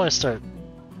 I should probably start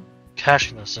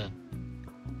cashing this in.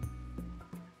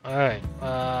 Alright.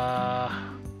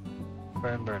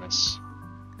 Burnus.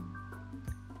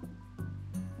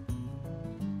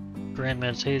 Grand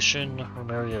Meditation,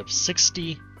 an area of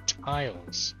 60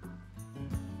 tiles.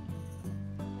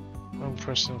 One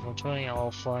person from 20,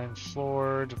 all flying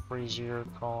forward, brazier,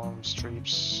 columns,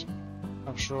 streets.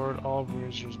 Offshore, all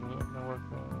braziers, no work,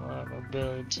 no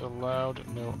beds allowed,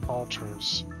 no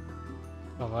altars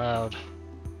allowed.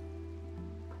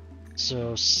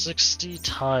 So 60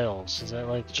 tiles, is that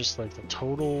like just like the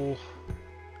total?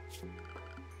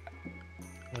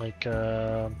 Like,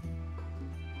 yeah,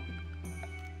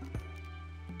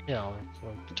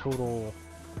 like total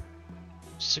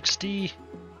 60?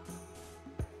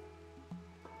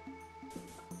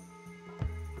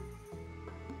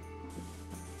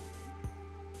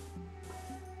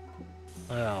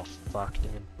 Oh, fuck,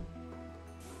 dude.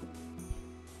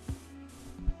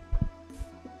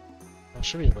 It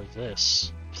should be like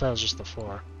this, if that was just the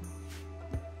floor.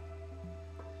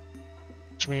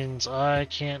 Which means I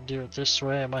can't do it this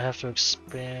way, I might have to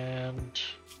expand.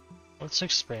 Let's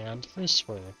expand this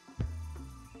way.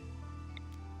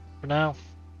 For now.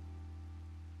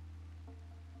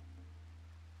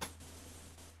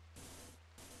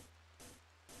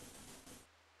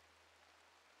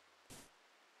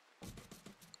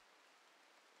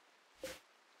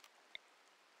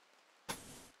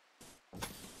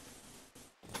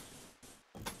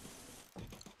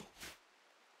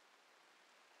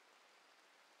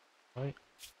 Right.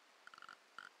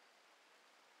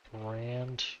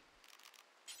 Grand.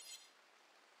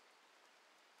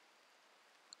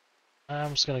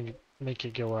 I'm just gonna make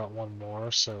it go out one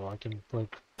more so I can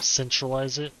like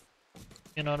centralize it.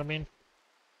 You know what I mean?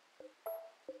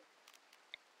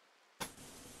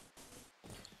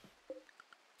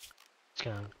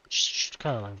 Just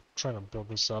kind of like trying to build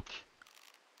this up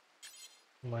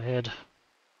in my head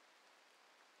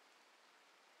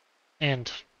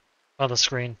and on the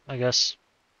screen, I guess.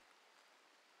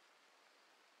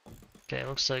 Okay,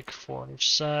 looks like 4 on each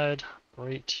side.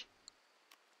 Great.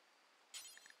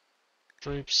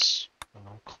 Drapes. I don't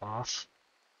know, cloth.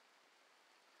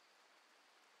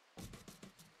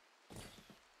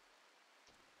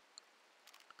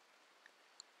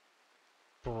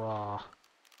 Bra.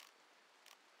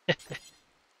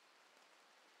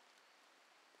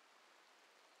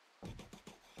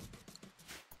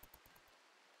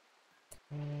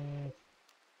 Mm.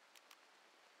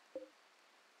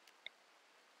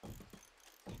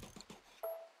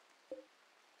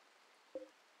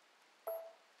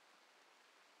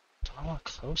 Do I want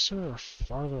closer or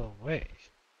farther away?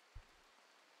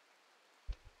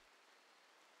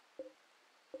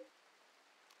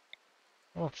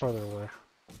 I want farther away.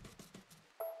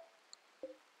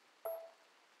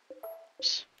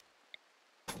 Oops.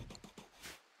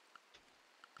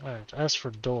 Alright, as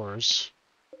for doors,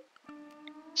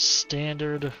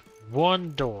 standard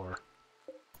 1 door.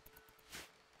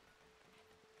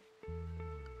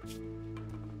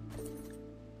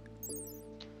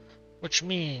 Which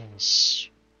means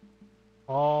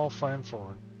all fine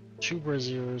forward. 2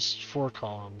 braziers, 4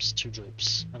 columns, 2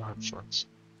 drapes, and harp shorts.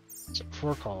 So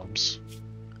 4 columns.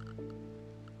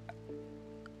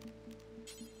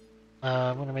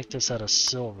 I'm gonna make this out of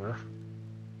silver.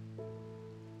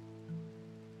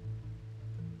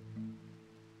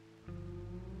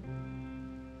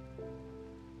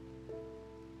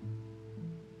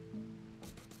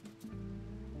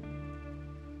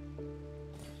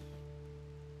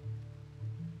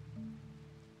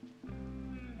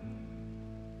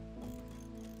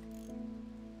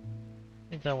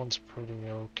 I think that one's pretty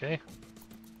okay.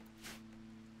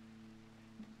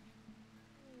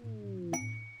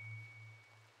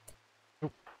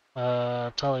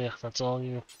 Talia, that's all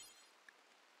you.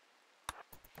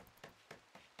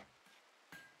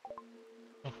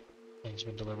 Oh, things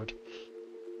been delivered.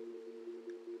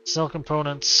 Sell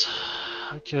components.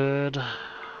 I could.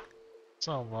 It's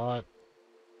not a lot.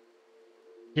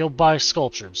 He'll buy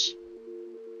sculptures.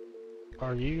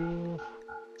 Are you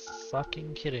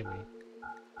fucking kidding me?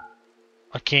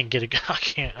 I can't get a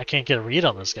I can't get a read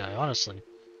on this guy, honestly.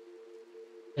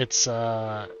 It's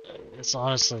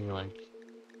honestly like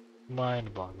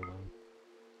mind-boggling.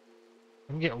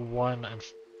 I'm gonna get 1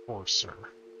 enforcer.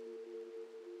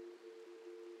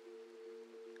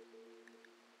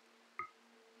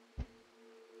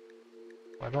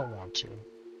 I don't want to.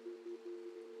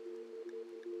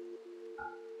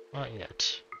 Not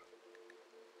yet.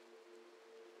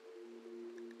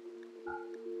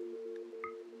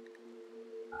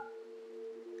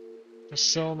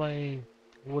 Just sell my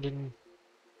wooden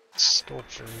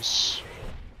sculptures.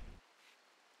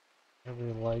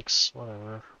 Everybody likes,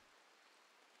 whatever.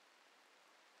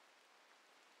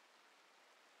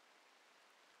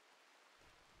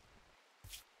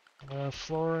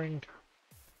 Flooring.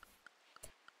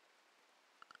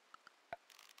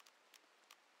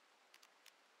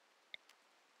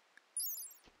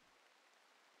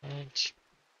 And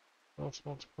both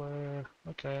multiplier.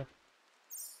 Okay.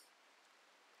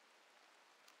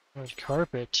 Red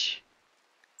carpet.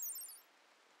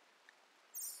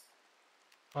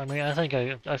 I mean, I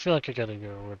feel like I gotta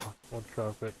go with wood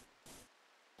carpet.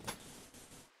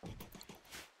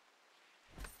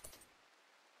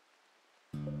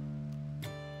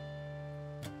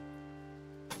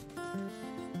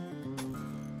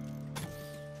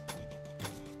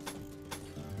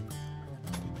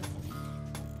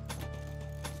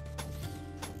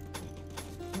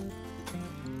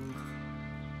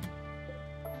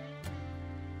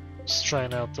 Just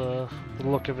trying out the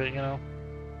look of it, you know.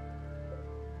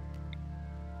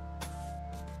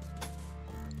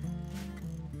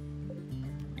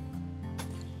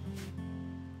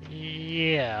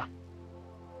 Yeah.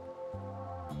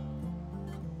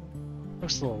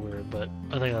 Looks a little weird, but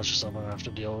I think that's just something I have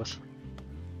to deal with.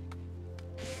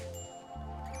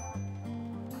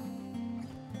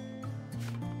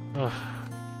 Ugh.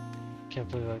 Can't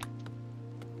believe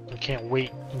I can't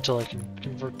wait until I can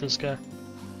convert this guy.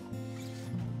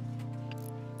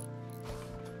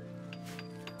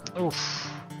 Oof.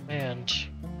 And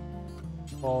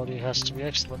quality has to be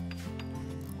excellent.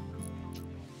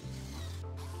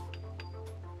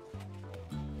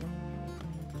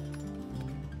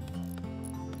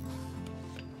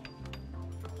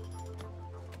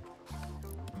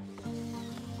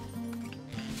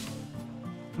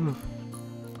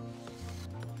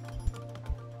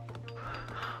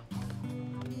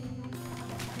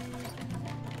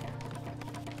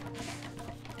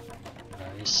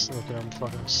 Nice. Look at him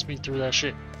fucking speed through that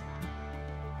shit.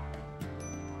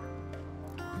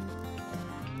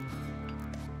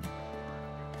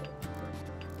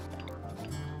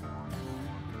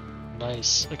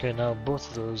 Nice. Okay, now both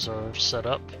of those are set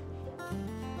up.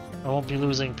 I won't be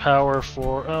losing power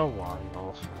for a while.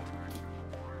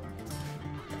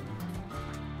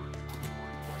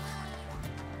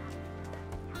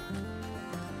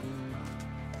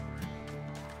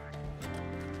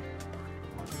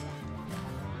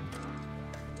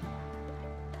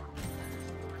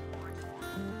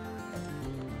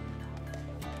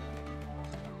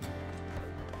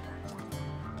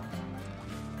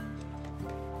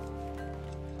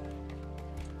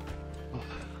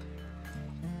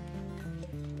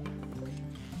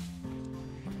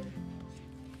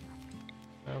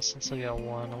 Since I got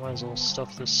one, I might as well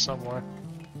stuff this somewhere.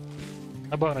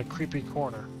 How about in a creepy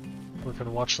corner? We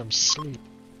can watch them sleep.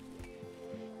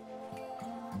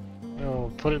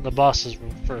 Oh, put it in the boss's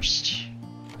room first.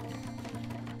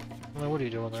 Well, what are you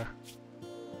doing there?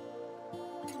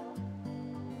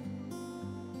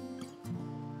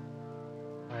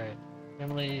 Alright,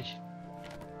 Emily.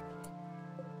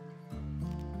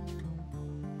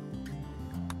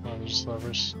 Oh, there's Jesus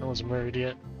lovers. No one's married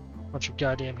yet. Bunch of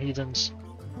goddamn heathens.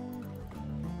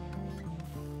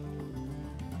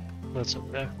 That's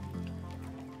okay.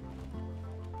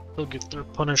 They'll get their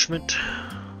punishment.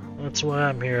 That's why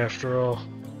I'm here after all.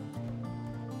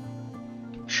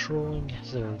 Controlling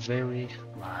their very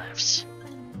lives.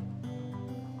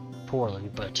 Poorly,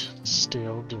 but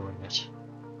still doing it.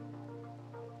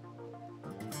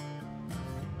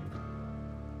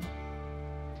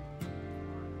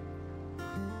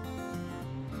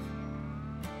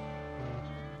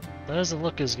 That doesn't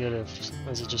look as good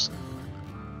as it just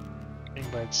being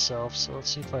by itself, so let's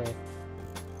see if I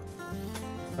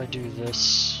do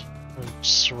this and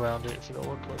surround it, if it'll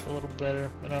look like a little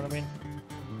better, you know what I mean?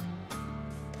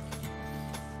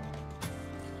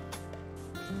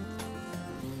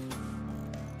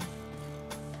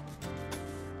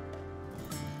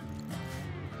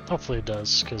 Hopefully it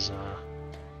does, because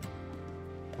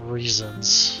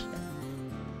reasons.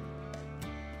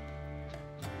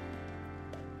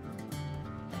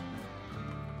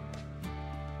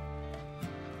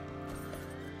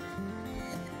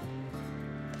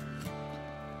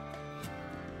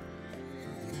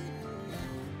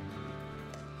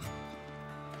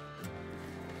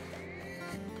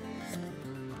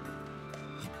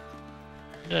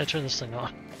 Yeah, I turn this thing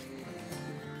on.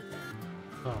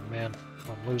 Oh man,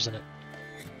 I'm losing it.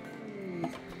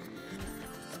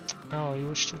 Oh, you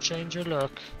wish to change your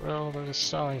look? Well, there's a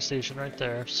styling station right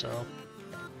there, so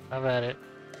have at it.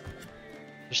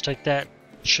 Just take that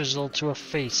chisel to a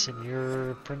face and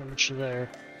you're pretty much there.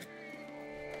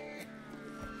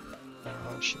 I don't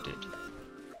know what she did.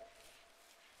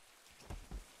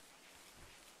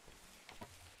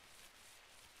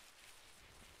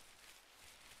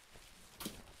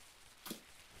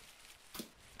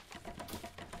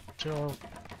 So,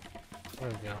 there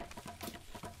we go.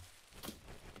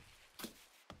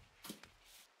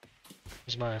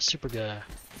 Here's my super guy.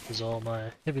 Does all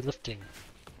my heavy lifting.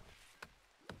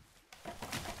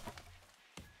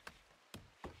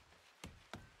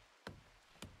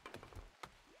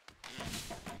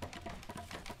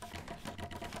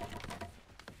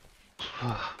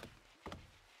 Man.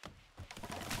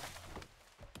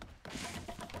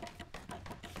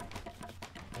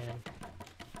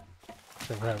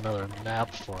 I've had another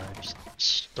nap before I just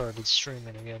started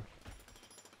streaming again.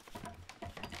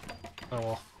 Oh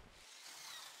well.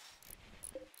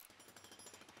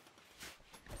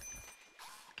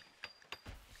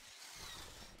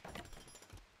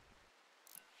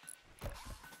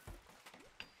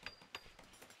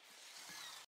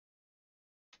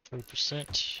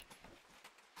 %.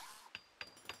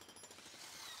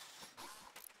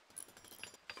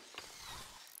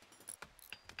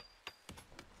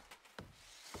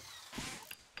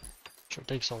 Sure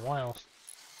takes a while.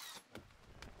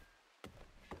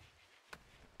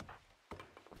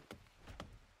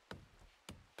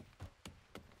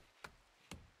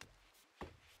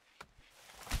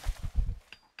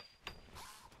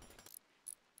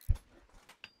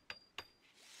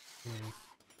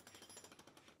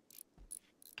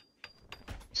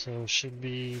 So should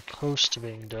be close to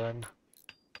being done.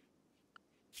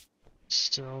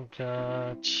 Still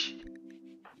got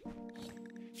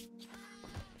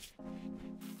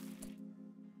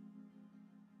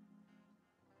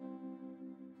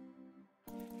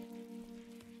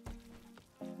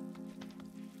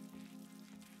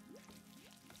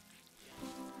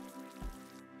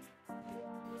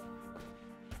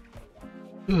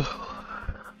yeah,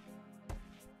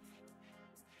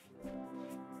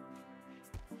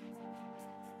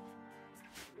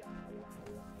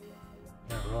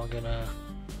 we're all gonna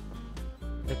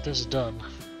get this done.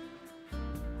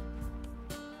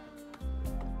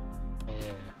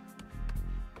 Yeah.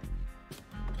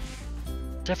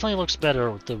 Definitely looks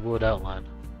better with the wood outline.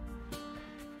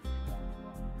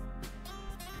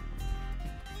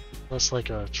 Less like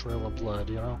a trail of blood,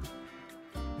 you know?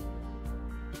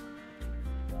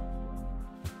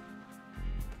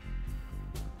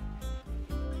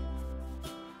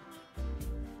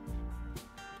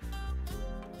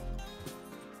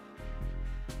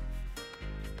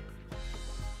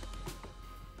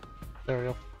 There we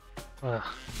go.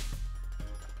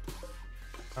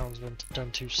 That one's been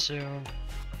done too soon.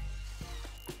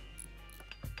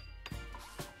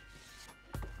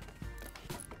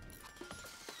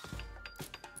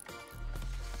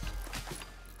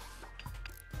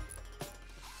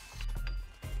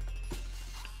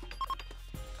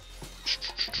 Should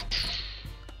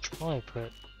probably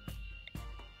put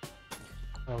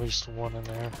at least one in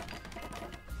there.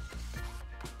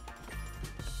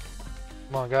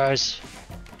 Come on, guys.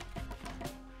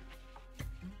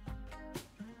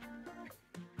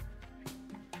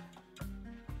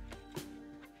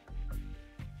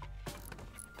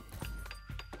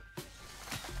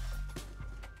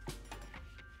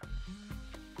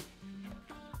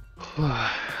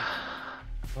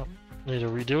 Well, need to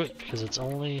redo it because it's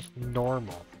only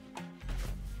normal.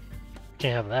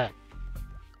 Can't have that.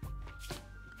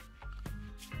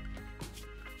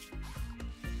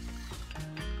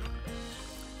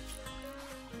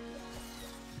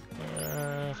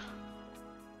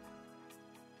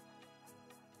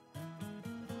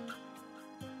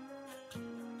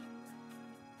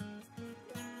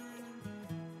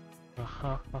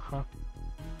 Uh-huh.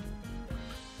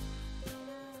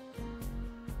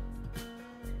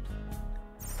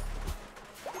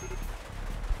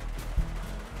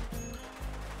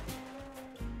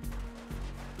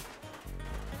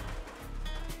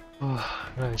 Oh,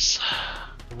 nice.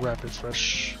 Rapid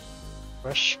fresh.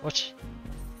 Fresh? What?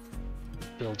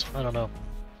 Build. I don't know.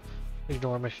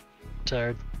 Ignore me. I'm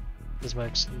tired. Is my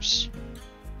excuse.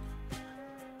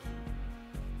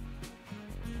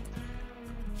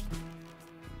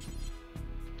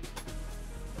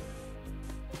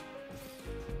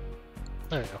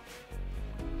 There you go.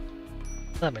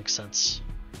 That makes sense.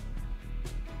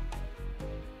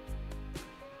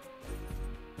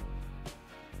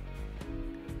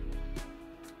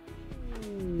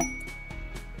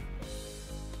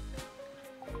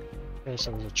 Okay,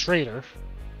 so there's a trader.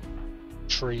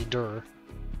 Trader.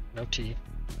 No T.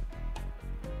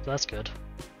 So that's good.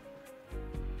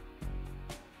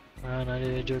 And I need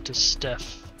to do it to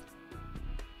Steph.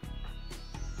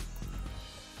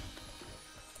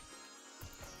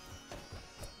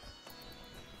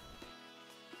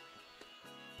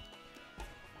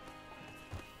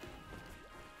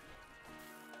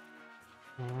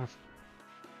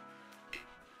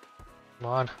 Come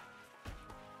on.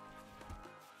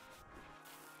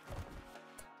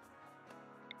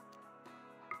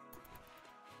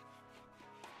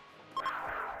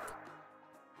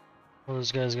 Where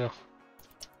those guys go?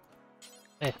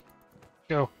 Hey,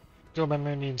 go. Go, my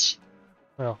minions.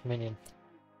 Well, minion.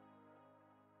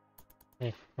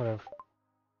 Hey, whatever.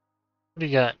 What do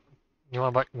you got? You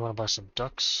wanna buy some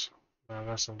ducks? I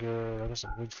got some good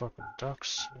fucking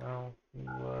ducks. You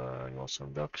want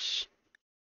some ducks?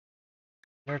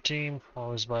 Their team,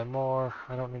 always buy more.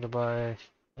 I don't need to buy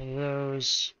any of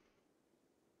those.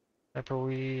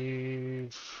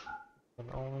 Hyperweave can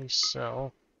only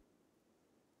sell.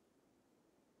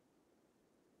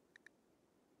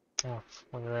 Oh,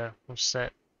 look at that. We're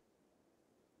set.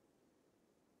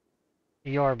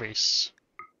 ER base.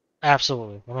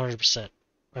 Absolutely, 100%.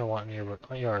 I want an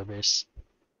ER base.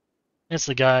 It's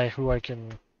the guy who I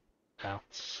can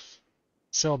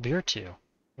sell beer to,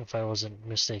 if I wasn't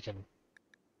mistaken.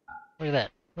 Look at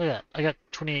that. Look at that. I got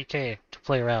 28k to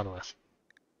play around with.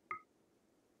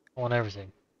 I want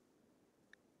everything.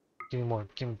 Give me more.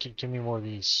 Give me more of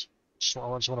these. I just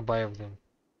want to buy everything.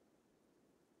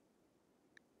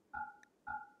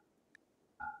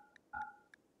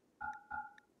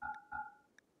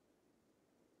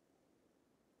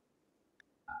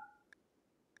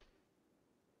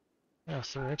 Yeah,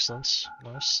 3 excellence.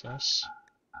 Nice, nice.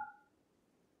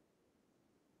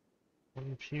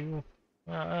 1 pew.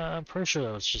 I'm pretty sure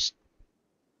that was just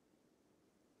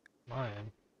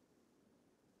mine.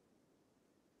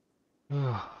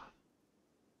 uh,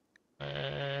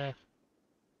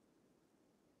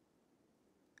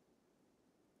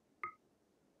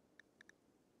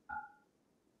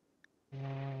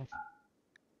 mm,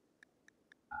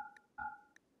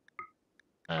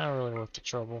 not really worth the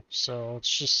trouble. So let's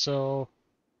just sell.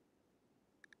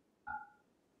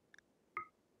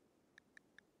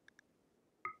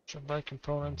 Should buy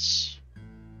components.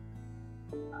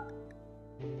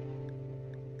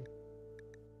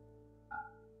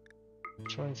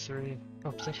 23.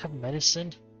 Oh, do they have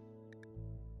medicine?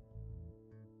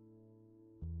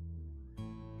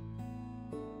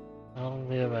 I don't think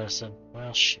they have medicine.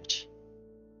 Well, shit.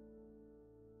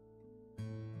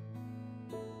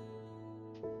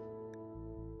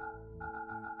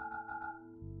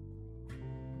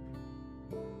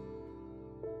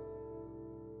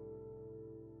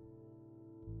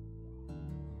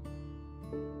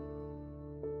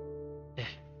 Eh.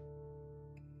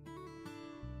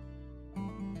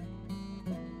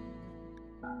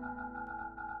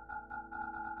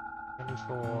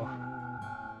 24.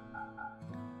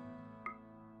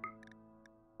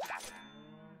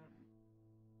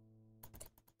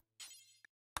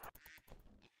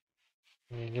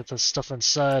 You get this stuff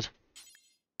inside.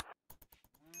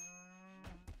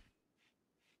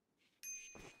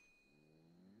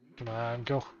 Come on,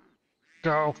 go.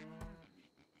 Go!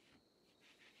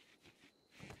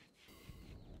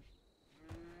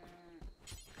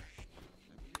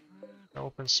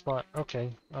 Open spot.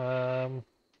 Okay.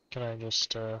 Can I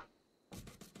just,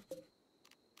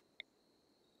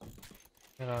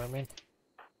 You know what I mean?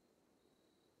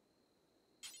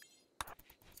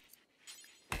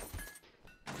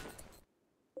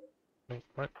 Wait,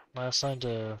 what? I assigned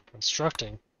to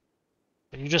constructing.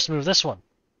 But you just moved this one.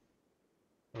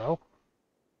 Hello?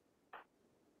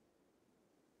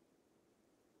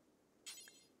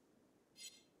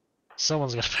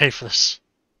 Someone's gonna pay for this.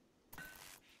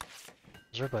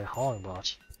 Is everybody hauling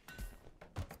bot?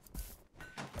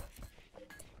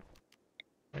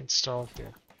 Install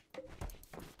here.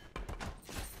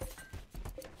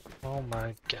 Oh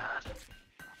my god.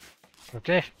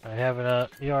 Okay, I have an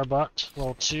ER bot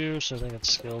level 2, so I think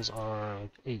its skills are like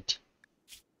 8.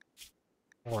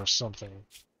 Or something.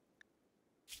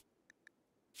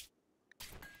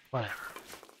 Whatever.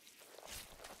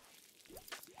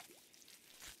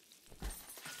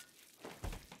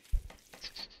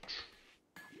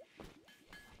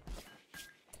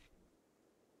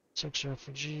 Six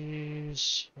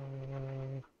refugees,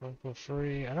 local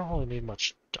free. I don't really need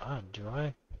much done, do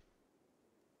I?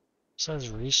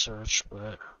 Besides research,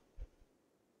 but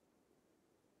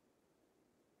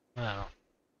I don't know.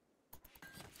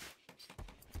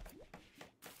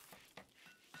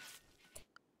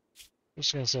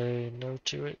 Just gonna say no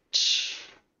to it.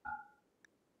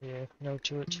 Yeah, no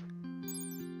to it.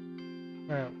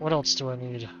 Alright, what else do I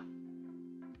need?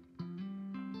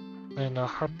 And a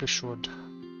harpishwood.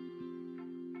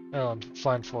 Oh, and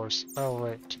fine floors. Oh,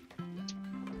 right.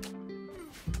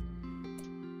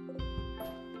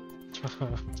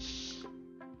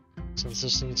 Since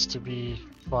this needs to be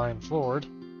fine floored.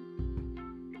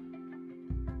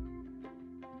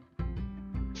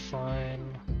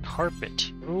 Fine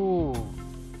carpet. Ooh.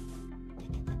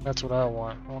 That's what I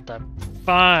want. I want that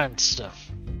fine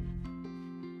stuff.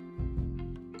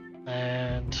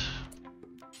 And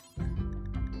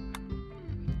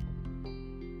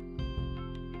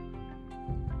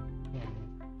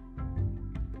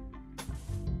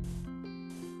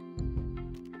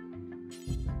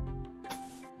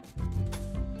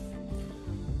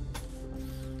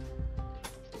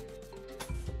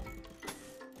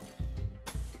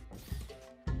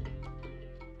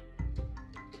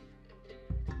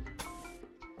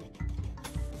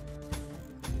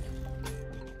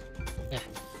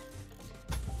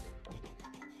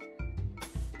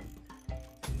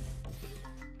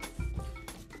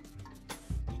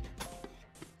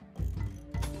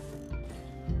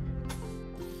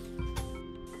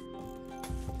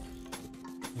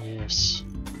yes.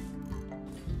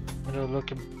 Window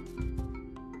looking.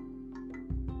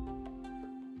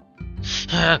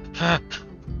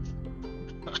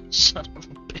 Son of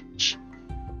a bitch.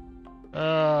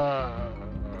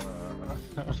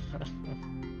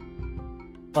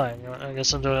 Fine, you know, I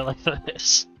guess I'm doing it like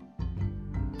this.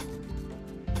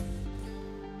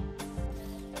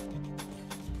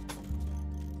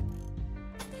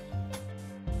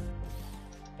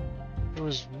 There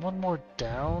was one more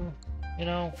down, you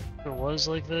know, if it was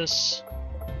like this.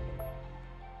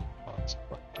 Oh, it's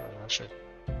fucking doing that shit.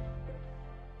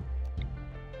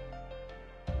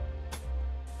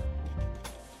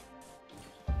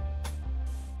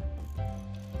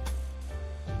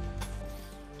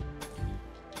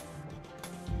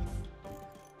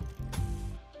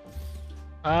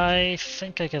 I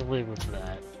think I can live with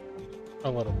that a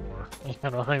little more. You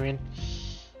know what I mean?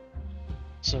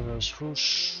 So it goes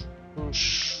whoosh,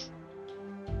 whoosh,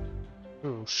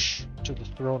 whoosh to the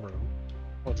throne room,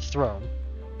 or the throne.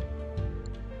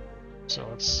 So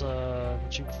let's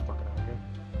get you fucking out of here.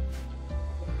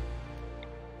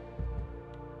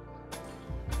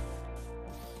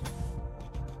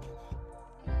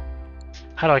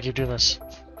 How do I keep doing this?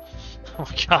 Oh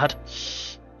my god.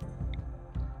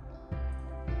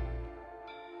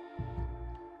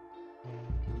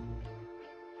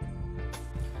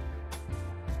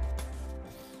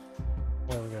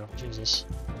 There we go. Jesus.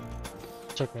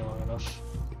 Took me long enough.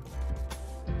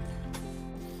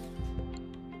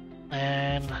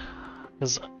 And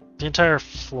because the entire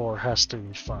floor has to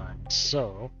be fine,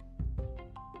 so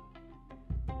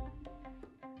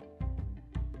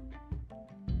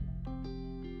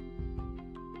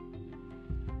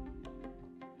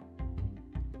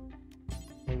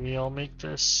maybe I'll make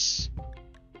this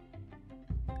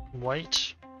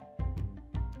white.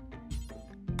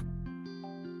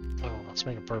 Oh, let's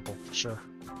make it purple for sure.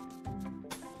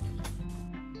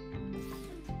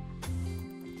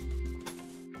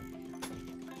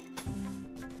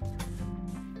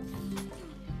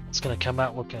 It's gonna come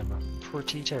out looking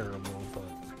pretty terrible, but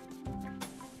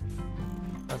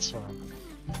that's fine.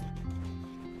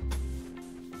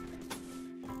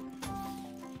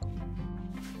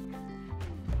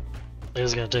 It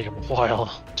is gonna take him a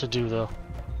while to do though.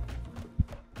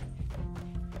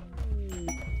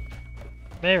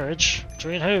 Marriage?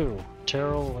 Between who?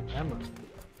 Terrell and Emily.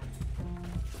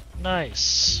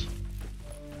 Nice.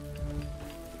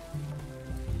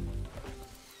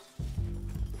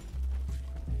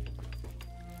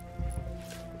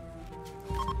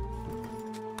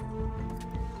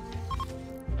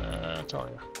 Tell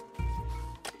you.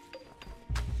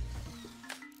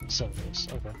 7 days,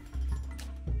 okay.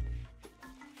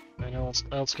 I know what's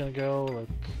else gonna go, like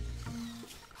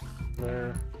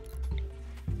there.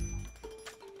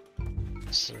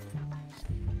 So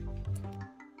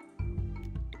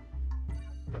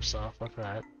first off, like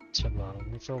that. It's been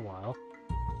bothering me for a while.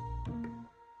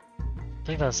 I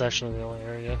think that's actually the only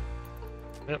area.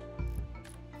 Yep.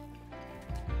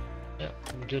 Yep,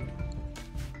 I'm good.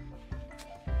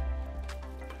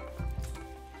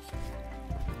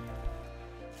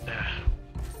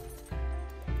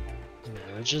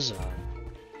 Marriage is on.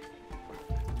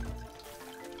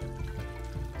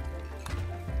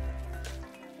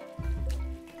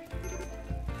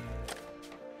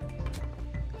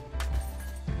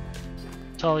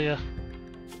 Talia.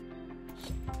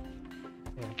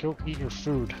 Go eat your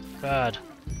food. Bad.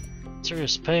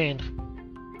 Serious pain.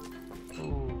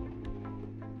 Ooh,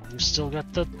 you still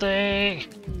got the thing.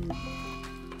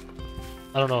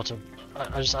 I don't know what to.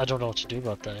 I don't know what to do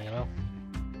about that. You know.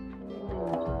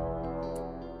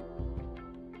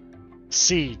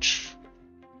 Siege.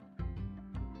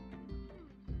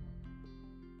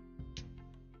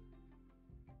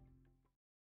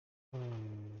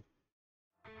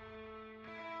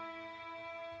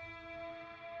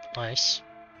 Nice.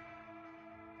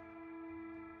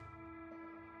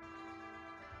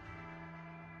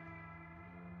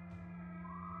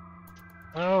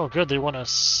 Oh, good. They want to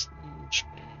siege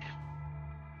me.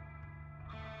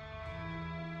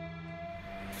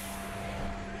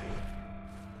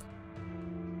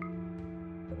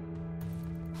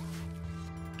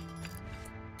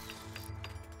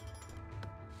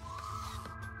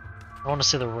 I want to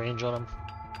see the range on him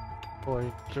before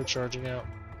he go charging out.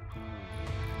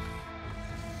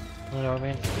 You know what I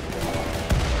mean?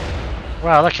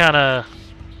 Wow, that kind of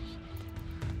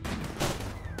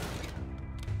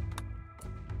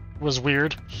was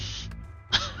weird.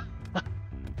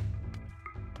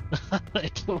 They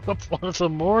blew up one of the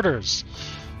mortars.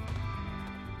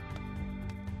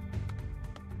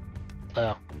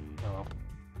 Oh, oh.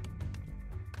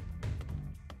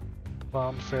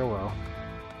 Bomb farewell.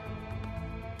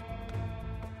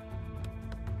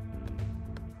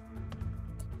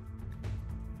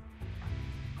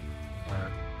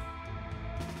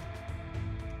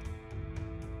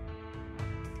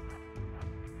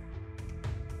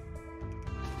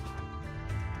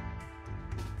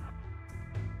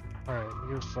 Alright,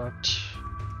 you're fucked.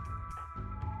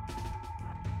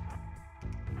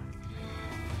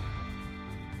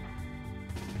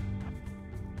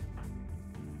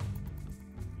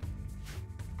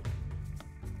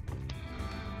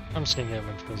 I'm just gonna get him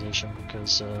into position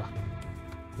because,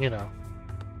 you know,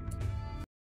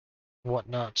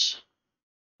 whatnot.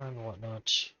 And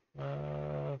whatnot.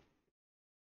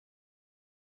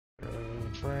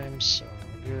 Frames, so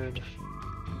good.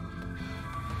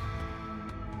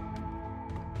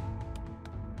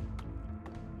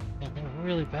 Man, they're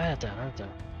really bad at that, aren't they?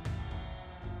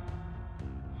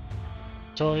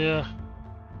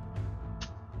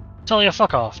 Talia,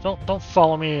 fuck off. Don't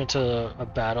follow me into a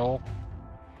battle.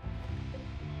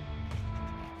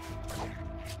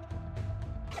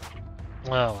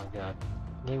 Oh my god.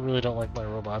 They really don't like my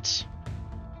robots.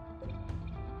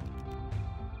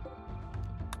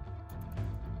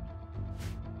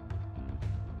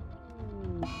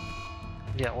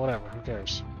 Yeah, whatever, who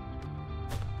cares?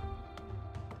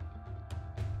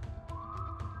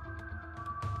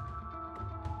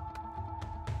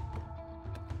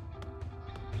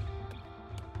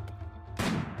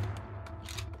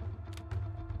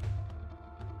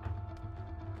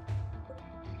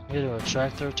 You need to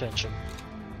attract their attention.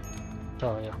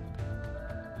 Talia.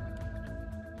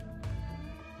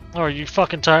 Oh, are you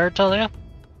fucking tired, Talia?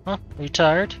 Huh? Are you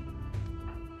tired? Do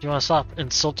you want to stop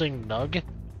insulting Nug?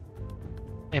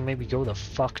 And maybe go the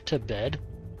fuck to bed?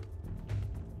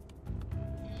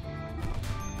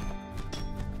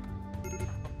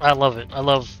 I love it. I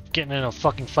love getting in a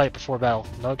fucking fight before battle.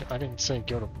 Nug, I didn't say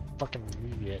go to fucking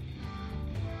leave yet.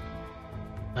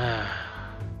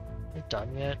 You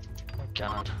done yet? Oh my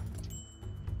god.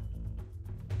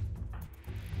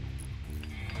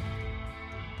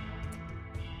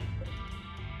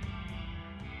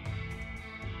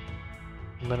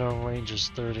 Minimum range is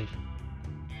 30.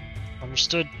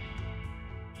 Understood.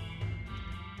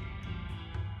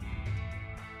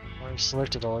 I already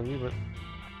selected all of you, but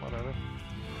whatever.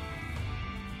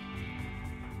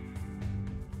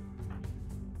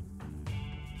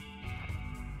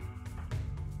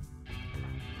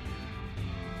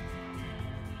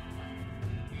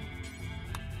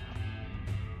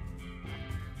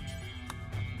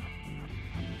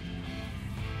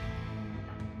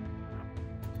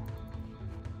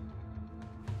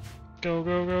 Go,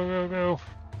 go, go, go, go.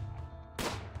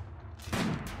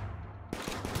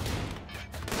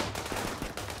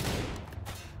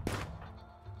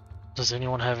 Does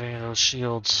anyone have any of those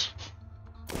shields?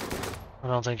 I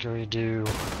don't think we do.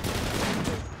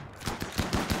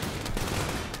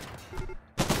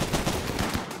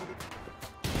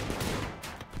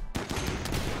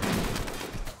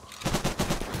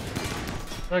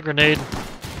 A grenade.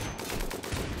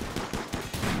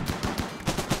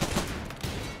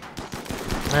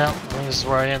 Yeah, I think this is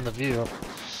where I end the view.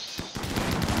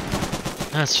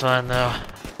 That's fine though.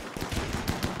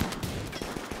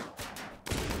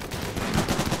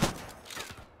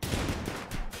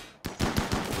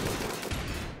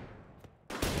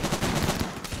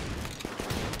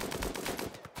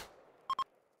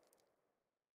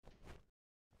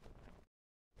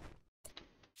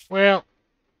 Well,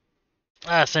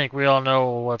 I think we all know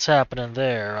what's happening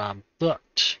there. I'm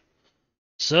booked.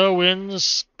 So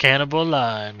wins Cannibal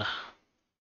Line.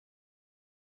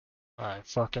 I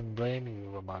fucking blame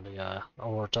you, Amalia.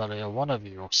 Or Talia, one of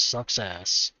you sucks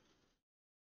ass.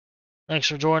 Thanks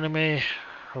for joining me.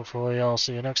 Hopefully I'll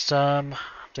see you next time.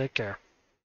 Take care.